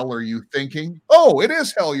the hell are you thinking? Oh, it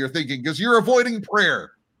is hell you're thinking, because you're avoiding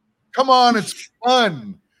prayer. Come on, it's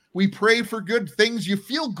fun. We pray for good things. You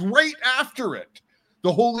feel great after it.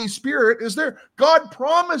 The Holy Spirit is there. God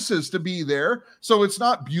promises to be there. So it's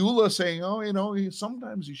not Beulah saying, oh, you know,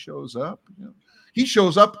 sometimes he shows up. You know, he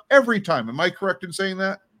shows up every time. Am I correct in saying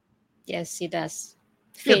that? Yes, he does.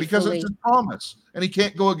 Yeah, because it's his promise, and he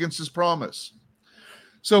can't go against his promise.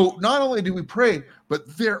 So not only do we pray,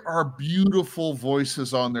 but there are beautiful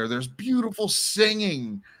voices on there. There's beautiful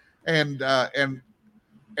singing, and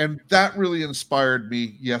that really inspired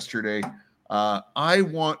me yesterday. I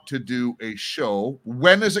want to do a show.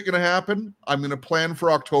 When is it going to happen? I'm going to plan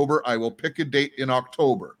for October. I will pick a date in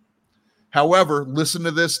October. However, listen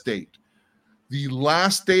to this date. The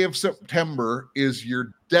last day of September is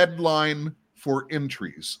your deadline for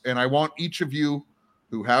entries. And I want each of you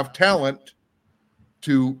who have talent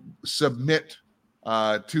to submit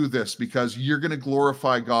to this, because you're going to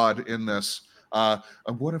glorify God in this.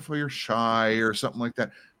 What if you're shy or something like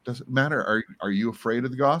that? Doesn't matter. Are you afraid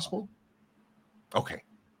of the gospel? Okay,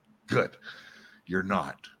 good. You're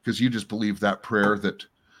not, because you just believe that prayer that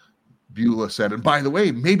Beulah said. And by the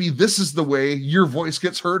way, maybe this is the way your voice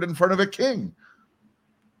gets heard in front of a king.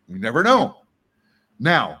 You never know.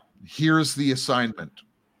 Now, here's the assignment.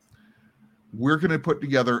 We're going to put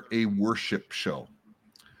together a worship show,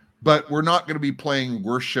 but we're not going to be playing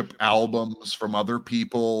worship albums from other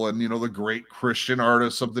people and, the great Christian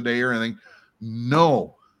artists of the day or anything.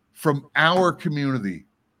 No, from our community.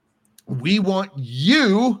 We want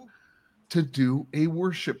you to do a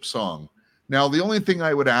worship song. Now, the only thing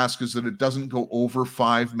I would ask is that it doesn't go over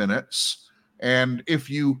 5 minutes. And if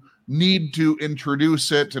you need to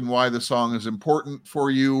introduce it and why the song is important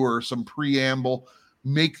for you, or some preamble,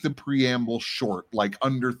 make the preamble short, like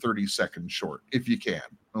under 30 seconds short, if you can.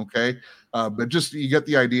 Okay. But just, you get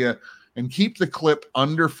the idea, and keep the clip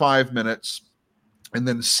under 5 minutes, and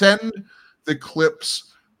then send the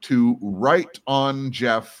clips to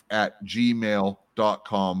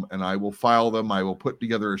writeonjeff@gmail.com, and I will file them. I will put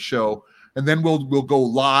together a show, and then we'll go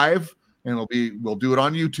live. And we'll do it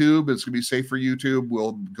on YouTube. It's gonna be safe for YouTube.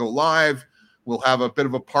 We'll go live. We'll have a bit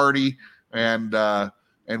of a party, and we're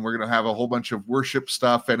gonna have a whole bunch of worship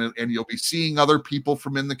stuff, and you'll be seeing other people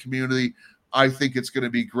from in the community. I think it's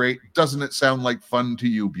gonna be great. Doesn't it sound like fun to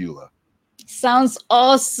you, Beulah? Sounds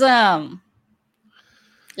awesome.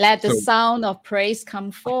 Let the sound of praise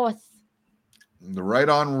come forth. The Right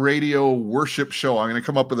On Radio worship show. I'm gonna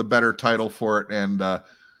come up with a better title for it,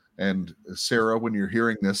 and Sarah, when you're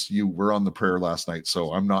hearing this, you were on the prayer last night,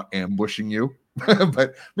 so I'm not ambushing you.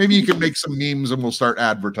 But maybe you can make some memes, and we'll start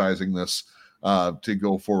advertising this to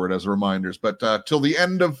go forward as reminders. But till the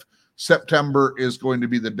end of September is going to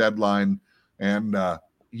be the deadline. And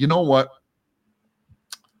you know what?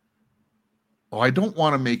 I don't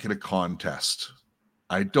want to make it a contest.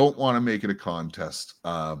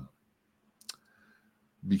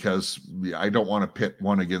 Because I don't want to pit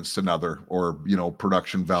one against another, or,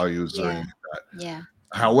 production values or anything like that. Yeah.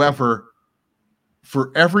 However,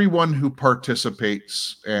 for everyone who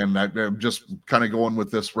participates, and I'm just kind of going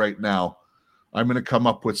with this right now, I'm going to come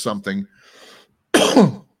up with something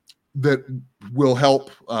that will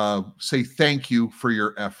help say thank you for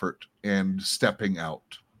your effort and stepping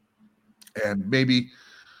out. And maybe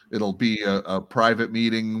it'll be a private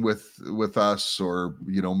meeting with us, or,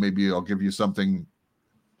 maybe I'll give you something.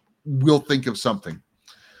 We'll think of something.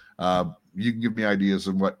 You can give me ideas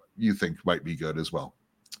on what you think might be good as well.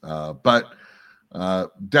 But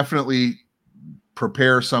definitely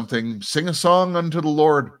prepare something. Sing a song unto the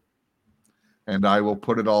Lord, and I will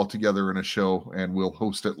put it all together in a show, and we'll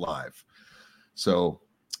host it live. So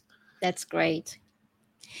that's great.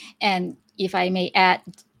 And if I may add,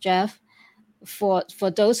 Jeff, for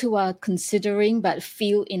those who are considering but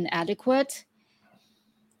feel inadequate,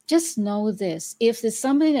 just know this: if there's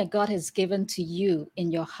something that God has given to you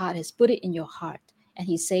in your heart, has put it in your heart, and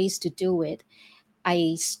He says to do it,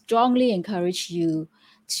 I strongly encourage you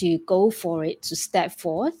to go for it, to step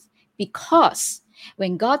forth, because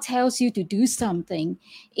when God tells you to do something,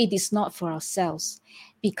 it is not for ourselves,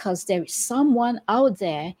 because there is someone out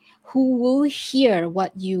there who will hear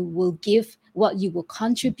what you will give, what you will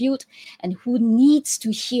contribute, and who needs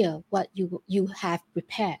to hear what you have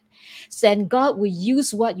prepared. Then God will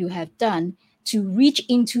use what you have done to reach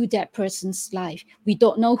into that person's life. We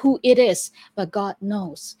don't know who it is, but God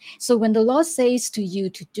knows. So when the Lord says to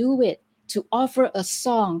you to do it, to offer a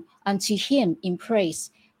song unto Him in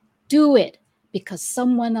praise, do it, because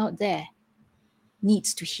someone out there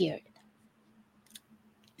needs to hear it.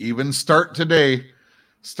 Even start today.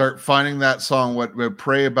 Start finding that song.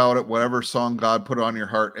 Pray about it. Whatever song God put on your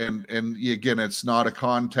heart. And again, it's not a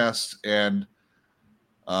contest. And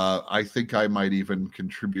I think I might even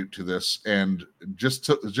contribute to this. And just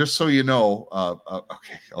so you know,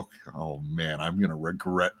 okay. Oh man, I'm gonna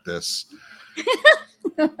regret this.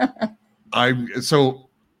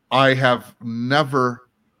 I have never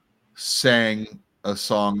sang a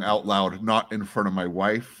song out loud, not in front of my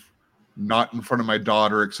wife, not in front of my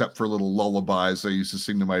daughter, except for little lullabies I used to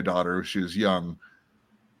sing to my daughter when she was young.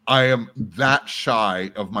 I am that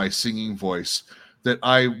shy of my singing voice that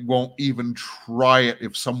I won't even try it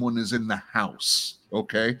if someone is in the house.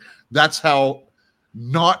 Okay. That's how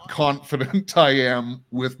not confident I am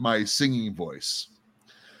with my singing voice.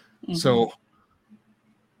 Mm-hmm. So,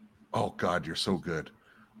 oh God, you're so good.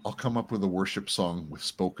 I'll come up with a worship song with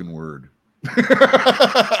spoken word.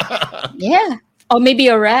 Yeah. Or maybe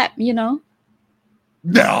a rap, you know?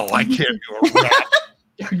 No, I can't do a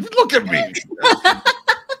rap. Look at me.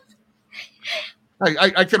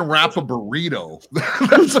 I can rap a burrito.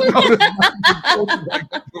 That's about as I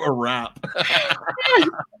can do a rap.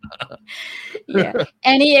 Yeah.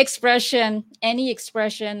 Any expression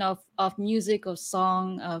of music, of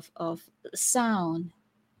song, of sound.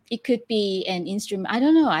 It could be an instrument. I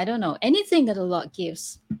don't know. Anything that the Lord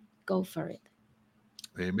gives, go for it.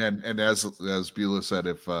 Amen. And as Beulah said,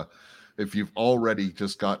 if you've already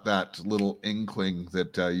just got that little inkling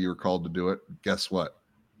that you're called to do it, guess what?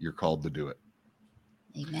 You're called to do it.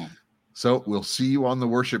 Amen. So we'll see you on the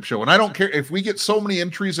worship show. And I don't care if we get so many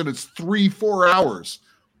entries and it's 3-4 hours.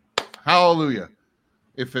 Hallelujah.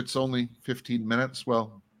 If it's only 15 minutes,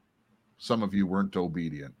 well, some of you weren't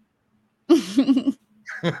obedient.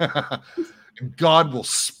 God will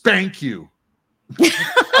spank you.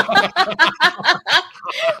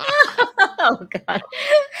 Oh God.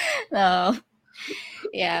 No.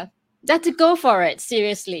 Yeah. That to go for it.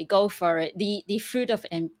 Seriously, go for it. The fruit of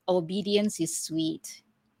obedience is sweet.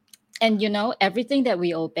 And you know, everything that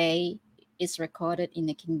we obey is recorded in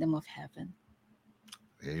the kingdom of heaven.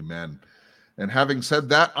 Amen. And having said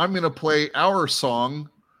that, I'm going to play our song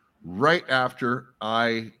right after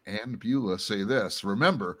I and Beulah say this.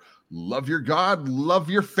 Remember, love your God, love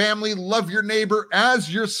your family, love your neighbor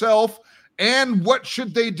as yourself. And what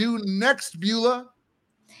should they do next, Beulah?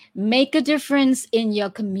 Make a difference in your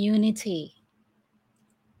community.